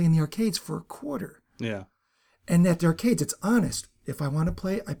we can play in the arcades for a quarter. Yeah, and at the arcades, it's honest. If I want to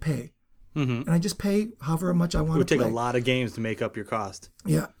play, I pay. And I just pay however much I want to play. It would take a lot of games to make up your cost.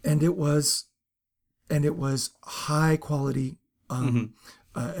 Yeah, and it was high quality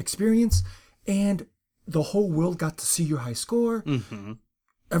experience, and the whole world got to see your high score.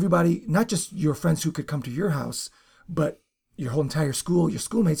 Everybody, not just your friends who could come to your house, but your whole entire school, your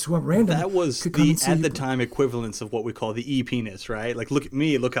schoolmates who are random. That was could come and see at you the play. time equivalence of what we call the e-penis, right? Like, look at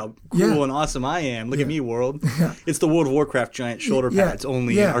me, look how cool and awesome I am. Look at me, world. It's the World of Warcraft giant shoulder pads,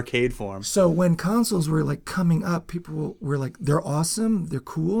 only in arcade form. So when consoles were like coming up, people were like, they're awesome, they're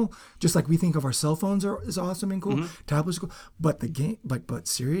cool, just like we think of our cell phones is awesome and cool, tablets are cool. But the game, but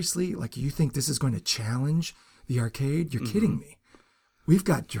seriously, like, you think this is going to challenge the arcade? You're kidding me. We've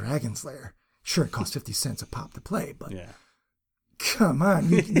got Dragon's Lair. Sure, it costs 50 cents a pop to play, but come on,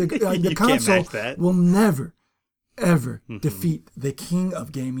 the console will never, ever defeat the king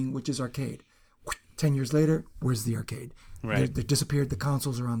of gaming, which is arcade. 10 years later, where's the arcade? Right. They disappeared. The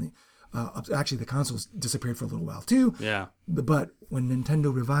consoles are on the... actually, the consoles disappeared for a little while, too. Yeah. But when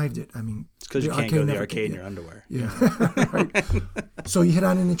Nintendo revived it, I mean... It's because you can't go to the arcade in your underwear. Yeah. Right. So you hit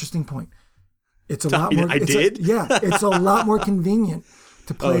on an interesting point. It's a lot more... it's a lot more convenient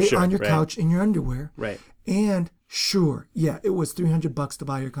to play on your couch in your underwear. Right. And sure, it was $300 to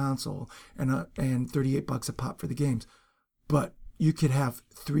buy your console and $38 a pop for the games. But you could have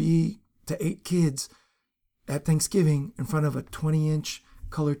 3 to 8 kids at Thanksgiving in front of a 20-inch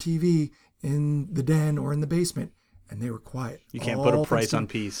color TV in the den or in the basement, and they were quiet. You can't put a price on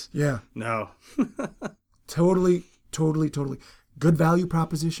peace. Yeah. No. Totally. Good value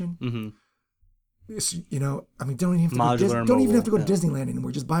proposition. Mm-hmm. I mean, don't even have to go to Disneyland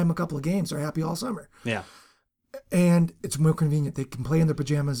anymore. Just buy them a couple of games. They're happy all summer. Yeah. And it's more convenient. They can play in their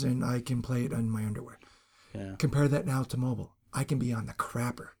pajamas, and I can play it in my underwear. Yeah. Compare that now to mobile. I can be on the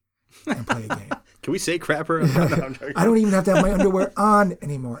crapper and play a game. Can we say crapper? No, I don't even have to have my underwear on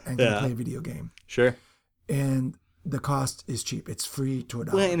anymore and can play a video game. Sure. And the cost is cheap. It's free to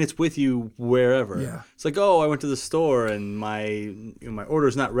 $1. Well, and it's with you wherever. Yeah. It's like, I went to the store and my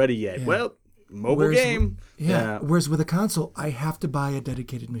order's not ready yet. Yeah. Well, mobile game. Yeah. Whereas with a console, I have to buy a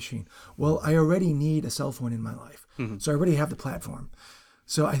dedicated machine. Well, I already need a cell phone in my life. Mm-hmm. So I already have the platform.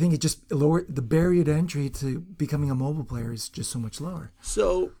 So I think it just lowered the barrier to entry to becoming a mobile player is just so much lower.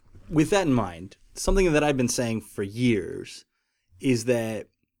 So with that in mind, something that I've been saying for years is that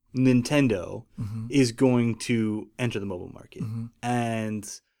Nintendo is going to enter the mobile market. And,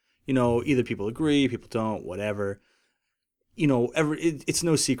 either people agree, people don't, whatever. It's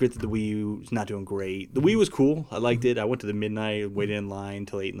no secret that the Wii U is not doing great. The Wii was cool. I liked it. I went to the midnight, waited in line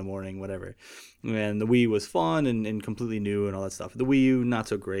till 8 a.m, whatever. And the Wii was fun and completely new and all that stuff. The Wii U, not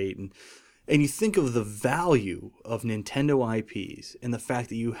so great. And you think of the value of Nintendo IPs and the fact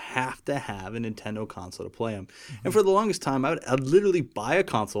that you have to have a Nintendo console to play them. And for the longest time, I'd literally buy a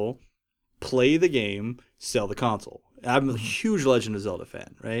console, play the game, sell the console. I'm a huge Legend of Zelda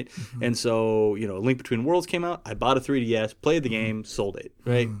fan, right? And so, Link Between Worlds came out. I bought a 3DS, played the game, sold it,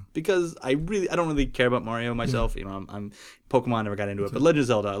 right? Because I don't really care about Mario myself. I'm Pokemon, never got into it, but Legend of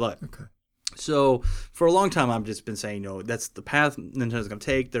Zelda, I love. Okay. So for a long time, I've just been saying, that's the path Nintendo's going to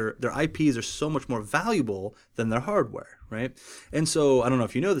take. Their IPs are so much more valuable than their hardware, right? And so I don't know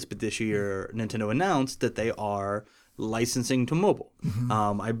if you know this, but this year Nintendo announced that they are licensing to mobile.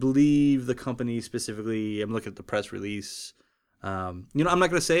 I believe the company specifically, I'm looking at the press release. I'm not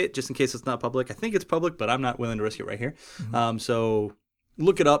going to say it just in case it's not public. I think it's public, but I'm not willing to risk it right here. So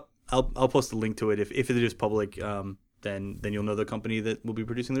look it up. I'll post a link to it if it is public. Then you'll know the company that will be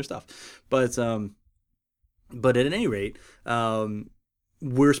producing their stuff. But at any rate,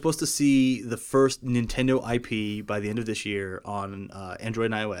 we're supposed to see the first Nintendo IP by the end of this year on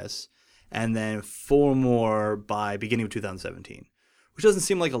Android and iOS, and then 4 more by beginning of 2017, which doesn't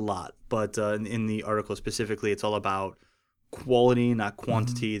seem like a lot. But in the article specifically, it's all about quality, not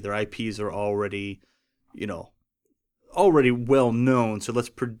quantity. Their IPs are already well known, so let's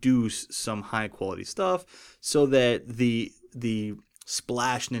produce some high quality stuff so that the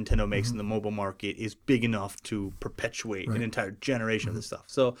splash Nintendo makes in the mobile market is big enough to perpetuate an entire generation of this stuff.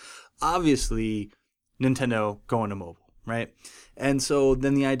 So obviously Nintendo going to mobile, right? And so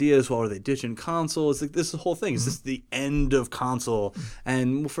then the idea is, are they ditching console? It's like this whole thing. Is this the end of console?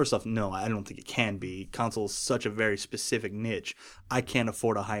 And well, first off, no, I don't think it can be. Console is such a very specific niche. I can't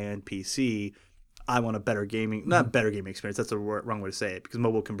afford a high-end PC. I want a better gaming, not better gaming experience. That's the wrong way to say it, because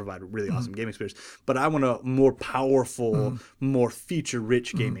mobile can provide a really awesome gaming experience. But I want a more powerful, more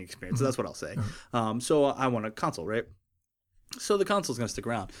feature-rich gaming experience. So that's what I'll say. So I want a console, right? So the console's going to stick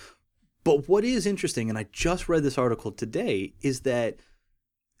around. But what is interesting, and I just read this article today, is that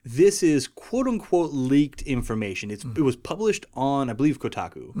this is quote-unquote leaked information. It was published on, I believe,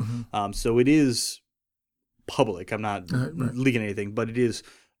 Kotaku. So it is public. I'm not leaking anything, but it is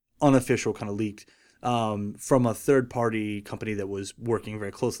unofficial, kind of leaked from a third-party company that was working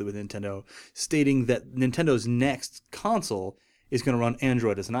very closely with Nintendo, stating that Nintendo's next console is going to run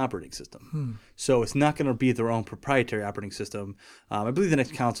Android as an operating system. So it's not going to be their own proprietary operating system. I believe the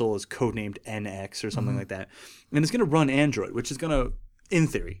next console is codenamed NX or something like that. And it's going to run Android, which is going to, in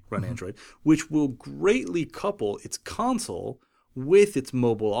theory, run Android, which will greatly couple its console with its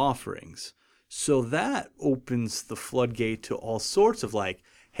mobile offerings. So that opens the floodgate to all sorts of like,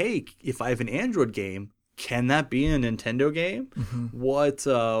 hey, if I have an Android game, can that be a Nintendo game? What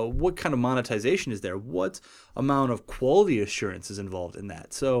kind of monetization is there? What amount of quality assurance is involved in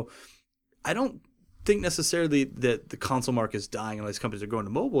that? So I don't think necessarily that the console market is dying and all these companies are going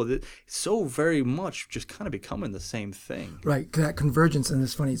to mobile. It's so very much just kind of becoming the same thing. Right. That convergence, and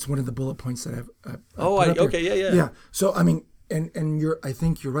it's funny, it's one of the bullet points that I've okay, yeah. So, I mean, and I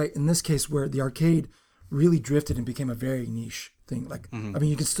think you're right. In this case where the arcade really drifted and became a very niche thing. Like, I mean,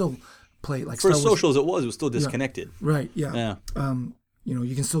 you can still play like for social as it was still disconnected. Right. Yeah. You know,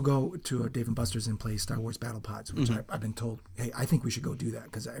 you can still go to a Dave and Buster's and play Star Wars Battle Pods, which I've been told, hey, I think we should go do that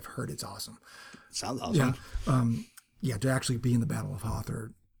because I've heard it's awesome. Sounds awesome. Yeah. To actually be in the Battle of Hoth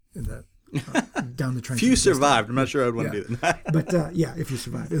or in the down the trenches. If you survived, I'm not sure I'd want to do that. But yeah, if you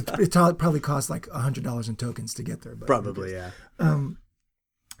survive, it probably costs like $100 in tokens to get there. But probably, yeah.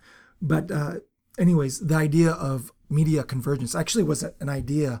 But anyways, the idea of media convergence actually was an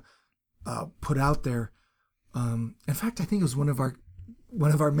idea put out there. In fact, I think it was one of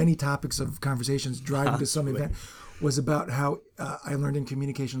our many topics of conversations driving to some event was about how I learned in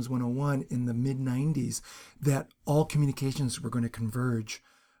Communications 101 in the mid-90s that all communications were going to converge,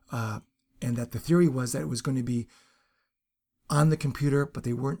 and that the theory was that it was going to be on the computer, but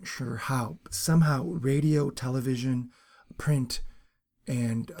they weren't sure how. But somehow radio, television, print,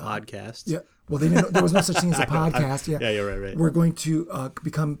 and podcasts. Yeah. Well, there was no such thing as a podcast. Yeah. Yeah, you're right. We're going to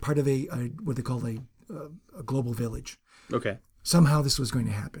become part of a what they call a global village. Okay. Somehow this was going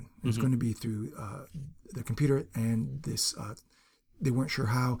to happen. It was going to be through the computer, and this they weren't sure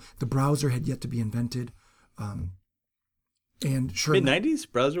how. The browser had yet to be invented. And sure,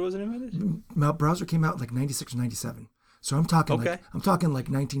 mid-90s browser wasn't invented. Browser came out like 96 or 97. So I'm talking like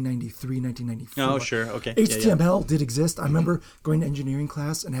 1993, 1994. Oh, sure. Okay. HTML did exist. I remember going to engineering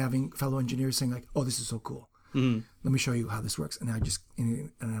class and having fellow engineers saying like, "Oh, this is so cool. Let me show you how this works." And I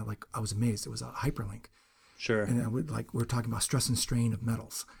was amazed. It was a hyperlink. Sure. And we're talking about stress and strain of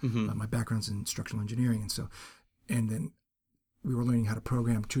metals. My background's in structural engineering, and then we were learning how to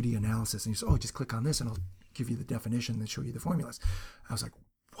program 2D analysis. And you said, "Oh, just click on this, and I'll give you the definition and show you the formulas." I was like,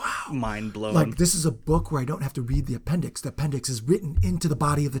 wow. Mind blown. Like, this is a book where I don't have to read the appendix. The appendix is written into the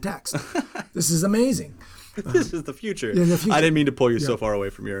body of the text. This is amazing. This is the future. Yeah, the future. I didn't mean to pull you so far away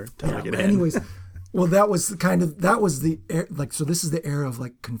from your topic at hand. Anyways, well, that was the like, so this is the era of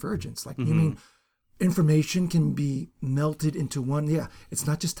like convergence. Like, you mean information can be melted into one. Yeah, it's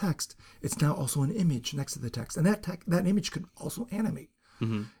not just text. It's now also an image next to the text. And that image could also animate.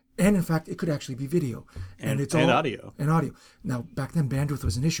 And in fact, it could actually be video, and it's all audio. And audio. Now, back then, bandwidth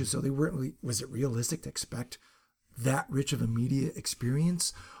was an issue, so they weren't really. Was it realistic to expect that rich of a media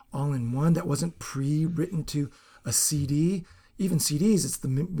experience all in one that wasn't pre-written to a CD? Even CDs, it's the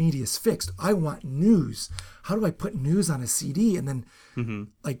media's fixed. I want news. How do I put news on a CD and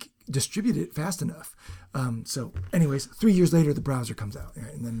then like distribute it fast enough? So, anyways, 3 years later, the browser comes out,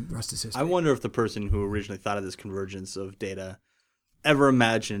 and then the rest is history. I wonder if the person who originally thought of this convergence of data ever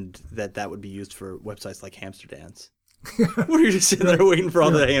imagined that would be used for websites like Hamster Dance. Where you're just sitting there waiting for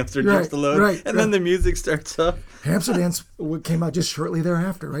all the hamster clips to load, and then the music starts up. Hamster Dance came out just shortly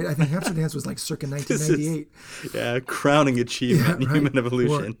thereafter, right? I think Hamster Dance was like circa 1998. Crowning achievement in human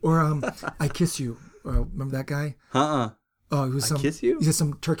evolution. Or I Kiss You. Remember that guy? Oh, he was I Kiss You? He was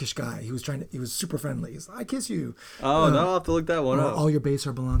some Turkish guy. He was super friendly. He's I Kiss You. Oh, no, I'll have to look that one up. All your base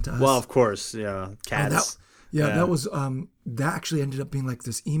are belong to us. Well, of course, yeah. Cats. That was that actually ended up being like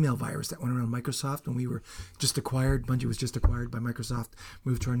this email virus that went around Microsoft when we were just acquired. Bungie was just acquired by Microsoft,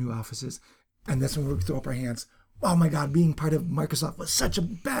 moved to our new offices, and that's when we would throw up our hands. Oh my God, being part of Microsoft was such a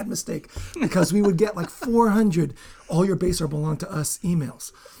bad mistake because we would get like 400 all your base are belong to us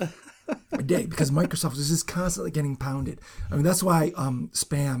emails a day because Microsoft was just constantly getting pounded. I mean, that's why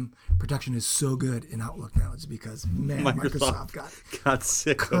spam protection is so good in Outlook now. It's because, man, Microsoft got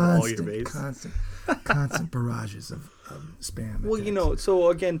sick of all your base. Constant barrages of spam. Well, attacks. So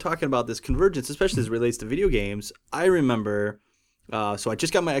again, talking about this convergence, especially as it relates to video games, I remember, so I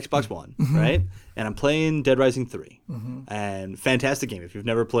just got my Xbox One, right? And I'm playing Dead Rising 3. And fantastic game. If you've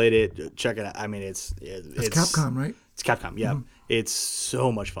never played it, check it out. I mean, it's Capcom, right? It's Capcom, yeah. It's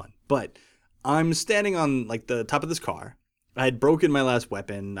so much fun. But I'm standing on like the top of this car, I had broken my last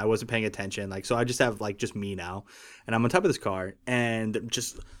weapon. I wasn't paying attention. Like, so I just have like just me now, and I'm on top of this car, and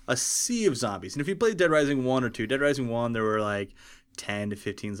just a sea of zombies. And if you played Dead Rising 1 or 2, Dead Rising 1, there were like 10 to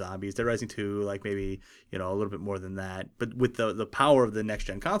 15 zombies. Dead Rising 2, like maybe, a little bit more than that. But with the power of the next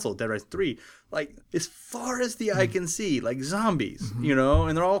gen console, Dead Rising 3, like as far as the eye can see, like zombies,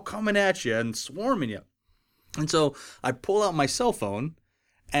 and they're all coming at you and swarming you. And so I pull out my cell phone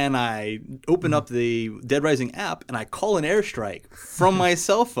and I open up the Dead Rising app and I call an airstrike from my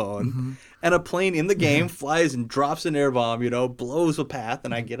cell phone, and a plane in the game flies and drops an air bomb, blows a path,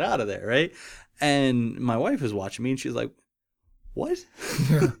 and I get out of there, right? And my wife is watching me and she's like, what?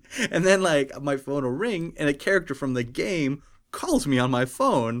 Yeah. And then like my phone will ring and a character from the game calls me on my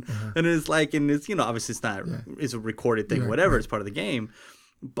phone, and it's like, and it's, obviously it's not, it's a recorded thing, whatever, it's part of the game.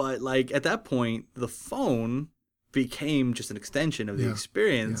 But like at that point, the phone became just an extension of the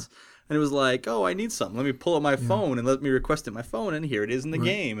experience. Yeah. And it was like, oh, I need something. Let me pull up my phone and let me request it my phone, and here it is in the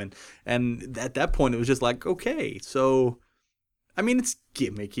game. And at that point, it was just like, okay, so I mean, it's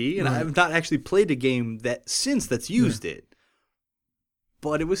gimmicky, and I've not actually played a game that's used it.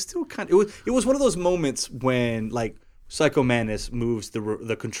 But it was still it was one of those moments when like Psycho Mantis moves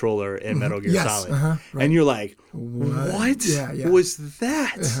the controller in Metal Gear Solid, and you're like, what was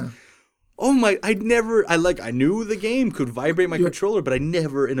that? Oh my! I knew the game could vibrate my controller, but I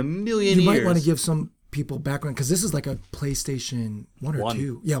never in a million years. You might want to give some people background, because this is like a PlayStation 1 or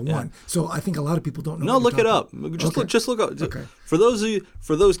 2. Yeah, 1. So I think a lot of people don't know. No, look it up. Just look up. Okay. For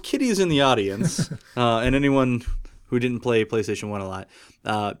those kiddies in the audience, and anyone who didn't play PlayStation 1 a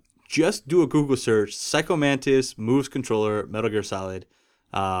lot, just do a Google search: Psycho Mantis moves controller, Metal Gear Solid,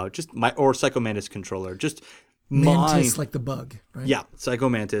 or Psycho Mantis controller. Just Mantis, like the bug, right? Yeah, Psycho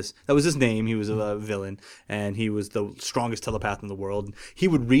Mantis. That was his name. He was a villain, and he was the strongest telepath in the world. He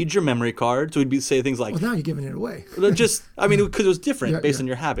would read your memory card, so he'd say things like, well, now you're giving it away. Because it was different based on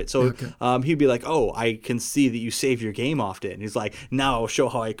your habit. So he'd be like, oh, I can see that you save your game often. He's like, now I'll show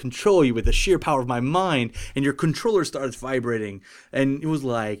how I control you with the sheer power of my mind, and your controller starts vibrating. And it was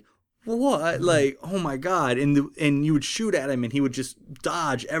like, what? Like, oh my God. And you would shoot at him and he would just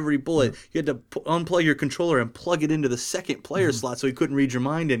dodge every bullet. You had to unplug your controller and plug it into the second player slot so he couldn't read your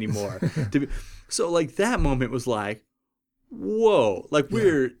mind anymore. So like that moment was like, whoa, like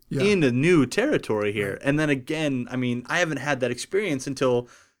we're into new territory here. And then again, I mean, I haven't had that experience until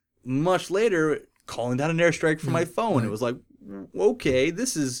much later, calling down an airstrike from my phone. It was like, okay,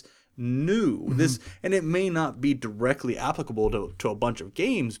 this is new. And it may not be directly applicable to a bunch of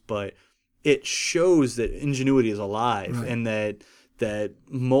games, but it shows that ingenuity is alive, and that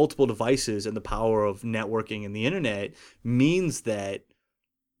multiple devices and the power of networking and the internet means that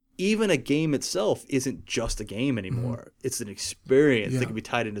even a game itself isn't just a game anymore. It's an experience that can be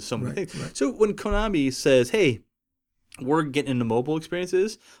tied into so many things. So when Konami says, hey, we're getting into mobile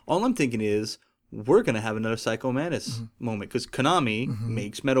experiences, all I'm thinking is, we're going to have another Psycho Mantis moment, because Konami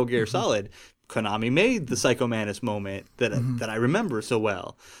makes Metal Gear Solid. Konami made the Psycho Mantis moment that I remember so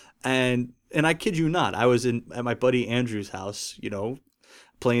well. And I kid you not, I was at my buddy Andrew's house,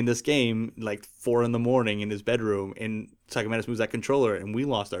 playing this game like 4 a.m. in his bedroom, and Psycho Mantis moves that controller, and we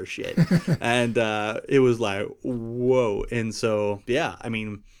lost our shit. And it was like, whoa. And so, yeah, I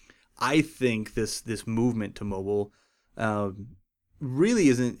mean, I think this movement to mobile really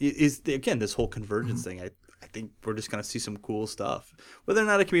is again this whole convergence thing. I think we're just gonna see some cool stuff. Whether or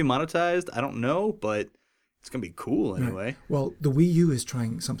not it can be monetized, I don't know, but it's gonna be cool anyway. Right. Well, the Wii U is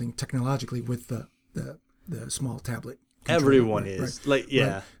trying something technologically with the small tablet. Everyone is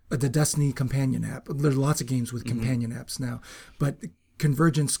the Destiny companion app. There's lots of games with companion apps now, but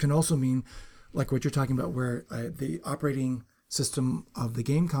convergence can also mean like what you're talking about, where the operating system of the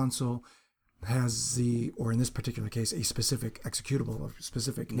game console has or in this particular case, a specific executable, a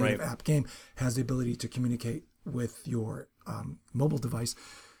specific native app game has the ability to communicate with your mobile device.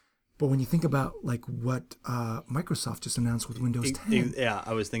 But when you think about like what Microsoft just announced with Windows 10,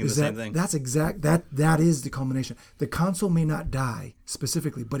 I was thinking the same thing. That's that is the culmination. The console may not die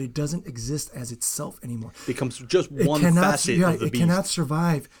specifically, but it doesn't exist as itself anymore. It becomes just one facet of the beast. It cannot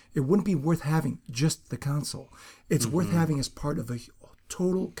survive. It wouldn't be worth having just the console. It's worth having as part of a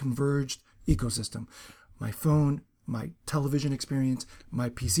total converged ecosystem. My phone, my television experience, my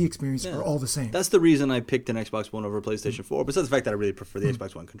PC experience are all the same. That's the reason I picked an Xbox One over PlayStation 4. Besides the fact that I really prefer the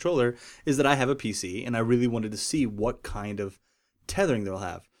Xbox One controller, is that I have a PC and I really wanted to see what kind of tethering they'll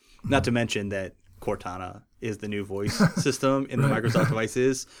have. Not to mention that Cortana is the new voice system in the Microsoft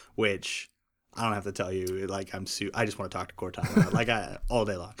devices, which I don't have to tell you. Like I just want to talk to Cortana all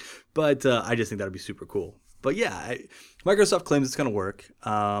day long. But I just think that would be super cool. But yeah, Microsoft claims it's going to work.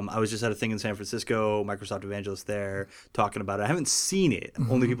 I was just at a thing in San Francisco, Microsoft evangelist there talking about it. I haven't seen it.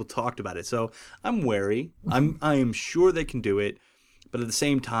 Only people talked about it. So I'm wary. I am sure they can do it. But at the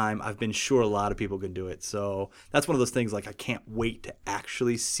same time, I've been sure a lot of people can do it. So that's one of those things like I can't wait to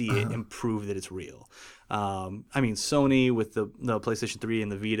actually see it and prove that it's real. I mean, Sony with the PlayStation 3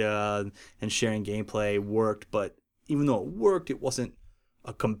 and the Vita and sharing gameplay worked. But even though it worked, it wasn't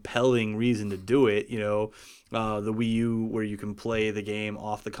a compelling reason to do it. You know, the Wii U where you can play the game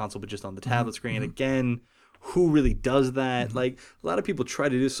off the console but just on the tablet screen. Again, who really does that? Like a lot of people try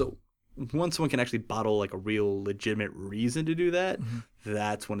to do so. Once someone can actually bottle like a real legitimate reason to do that,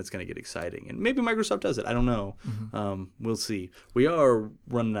 that's when it's going to get exciting. And maybe Microsoft does it. I don't know. We'll see. We are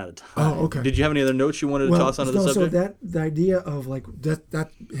running out of time. Oh, okay. Did you have any other notes you wanted to toss onto the subject? So the idea of like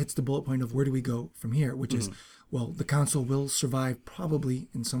that hits the bullet point of where do we go from here, which is, well, the console will survive probably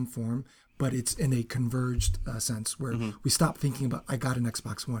in some form, but it's in a converged sense where we stop thinking about, I got an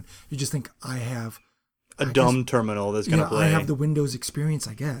Xbox One. You just think I have a dumb terminal that's going to play. I have the Windows experience,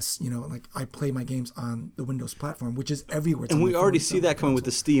 I guess. You know, like I play my games on the Windows platform, which is everywhere. And we already see that coming with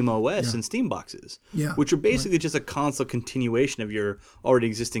the Steam OS and Steam boxes, which are basically just a console continuation of your already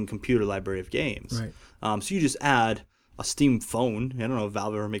existing computer library of games. Right. So you just add a Steam phone. I don't know if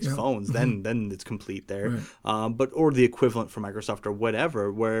Valve ever makes phones. Then it's complete there. Right. Or the equivalent for Microsoft or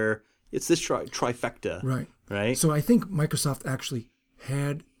whatever, where it's this trifecta. Right. Right. So I think Microsoft actually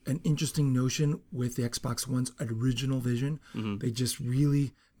had an interesting notion with the Xbox One's original vision. They just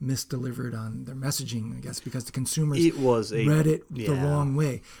really misdelivered on their messaging, I guess, because the consumers read it the wrong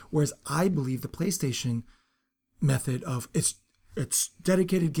way. Whereas I believe the PlayStation method of it's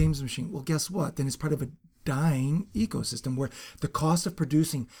dedicated games machine. Well, guess what? Then it's part of a dying ecosystem where the cost of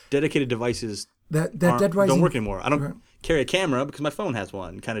producing dedicated devices Dead Rising don't work anymore. I don't carry a camera because my phone has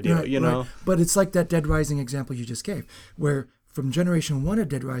one, kind of deal. You know, right. But it's like that Dead Rising example you just gave, where from Generation 1 of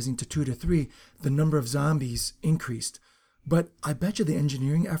Dead Rising to 2 to 3, the number of zombies increased. But I bet you the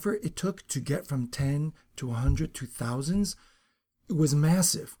engineering effort it took to get from 10 to 100 to thousands, it was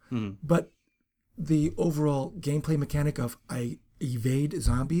massive. But the overall gameplay mechanic of I evade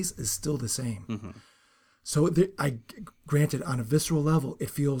zombies is still the same. So granted, on a visceral level, it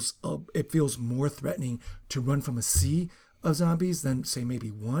feels more threatening to run from a sea of zombies than say maybe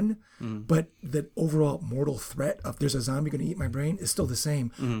one, but the overall mortal threat of there's a zombie going to eat my brain is still the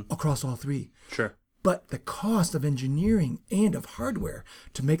same across all three. Sure. But the cost of engineering and of hardware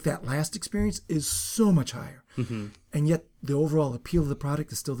to make that last experience is so much higher. And yet the overall appeal of the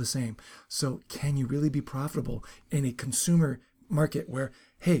product is still the same. So can you really be profitable in a consumer market where,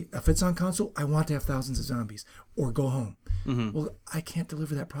 hey, if it's on console, I want to have thousands of zombies or go home. Well, I can't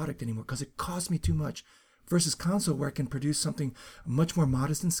deliver that product anymore because it costs me too much. Versus console, where I can produce something much more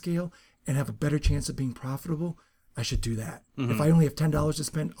modest in scale and have a better chance of being profitable, I should do that. If I only have $10 to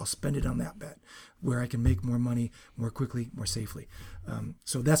spend, I'll spend it on that bet, where I can make more money more quickly, more safely.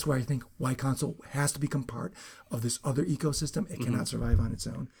 So that's why I think why console has to become part of this other ecosystem. It cannot survive on its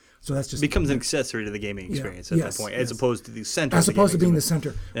own. So that's just becomes an accessory to the gaming experience at that point, as opposed to the center. As opposed to being the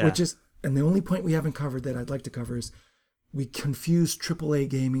center, which is, and the only point we haven't covered that I'd like to cover is we confuse AAA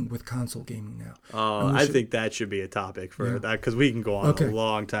gaming with console gaming now. I think that should be a topic for that, because we can go on a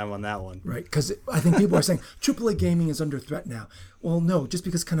long time on that one. Right, because I think people are saying AAA gaming is under threat now. Well, no, just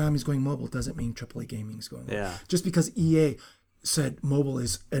because Konami's going mobile doesn't mean AAA gaming is going mobile. Just because EA said mobile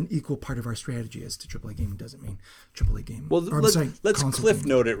is an equal part of our strategy as to AAA gaming doesn't mean AAA gaming. Well, let's cliff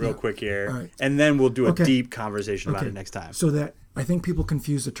note it real quick here, and then we'll do a deep conversation about it next time. So that I think people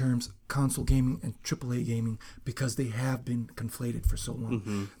confuse the terms console gaming and AAA gaming because they have been conflated for so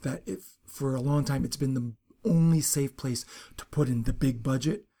long that for a long time it's been the only safe place to put in the big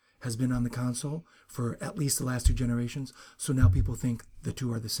budget has been on the console for at least the last two generations. So now people think the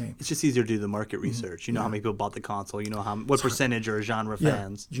two are the same. It's just easier to do the market research. You know how many people bought the console. You know what percentage are genre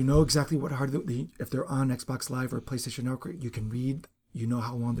fans. You know exactly what if they're on Xbox Live or PlayStation Network, you can read. You know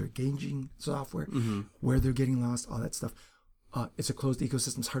how long they're gauging software, where they're getting lost, all that stuff. It's a closed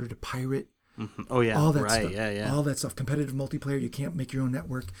ecosystem. It's harder to pirate. Oh yeah, all that right. stuff. Yeah. All that stuff. Competitive multiplayer. You can't make your own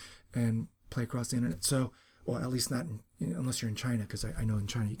network and play across the internet. So, well, at least not unless you're in China, because I know in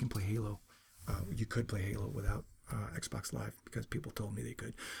China you can play Halo. You could play Halo without Xbox Live because people told me they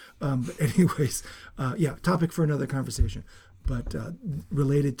could. But anyways, topic for another conversation. But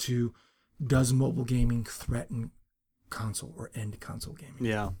related to, does mobile gaming threaten console or end console gaming?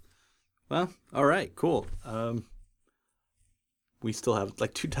 Yeah. Well, all right, cool. We still have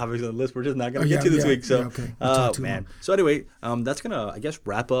like 2 topics on the list we're just not going to get to this week. So, okay. Man. So anyway, that's going to, I guess,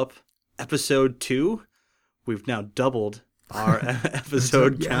 wrap up episode 2. We've now doubled our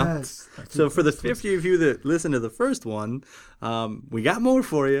episode count. Yes. So for the 50 of you that listened to the first one, we got more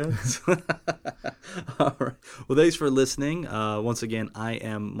for you. All right. Well, thanks for listening. Once again, I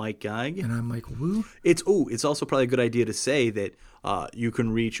am Mike Geig. And I'm Michael Wu. It's also probably a good idea to say that you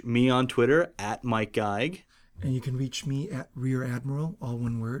can reach me on Twitter at Mike Geig. And you can reach me at Rear Admiral, all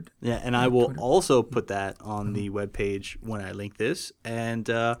one word. Yeah, and I will also put that on the webpage when I link this. And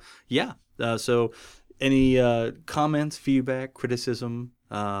so any comments, feedback, criticism,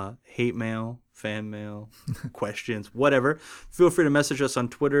 hate mail, fan mail, questions, whatever, feel free to message us on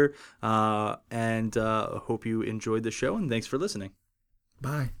Twitter. And hope you enjoyed the show, and thanks for listening.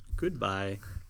 Bye. Goodbye.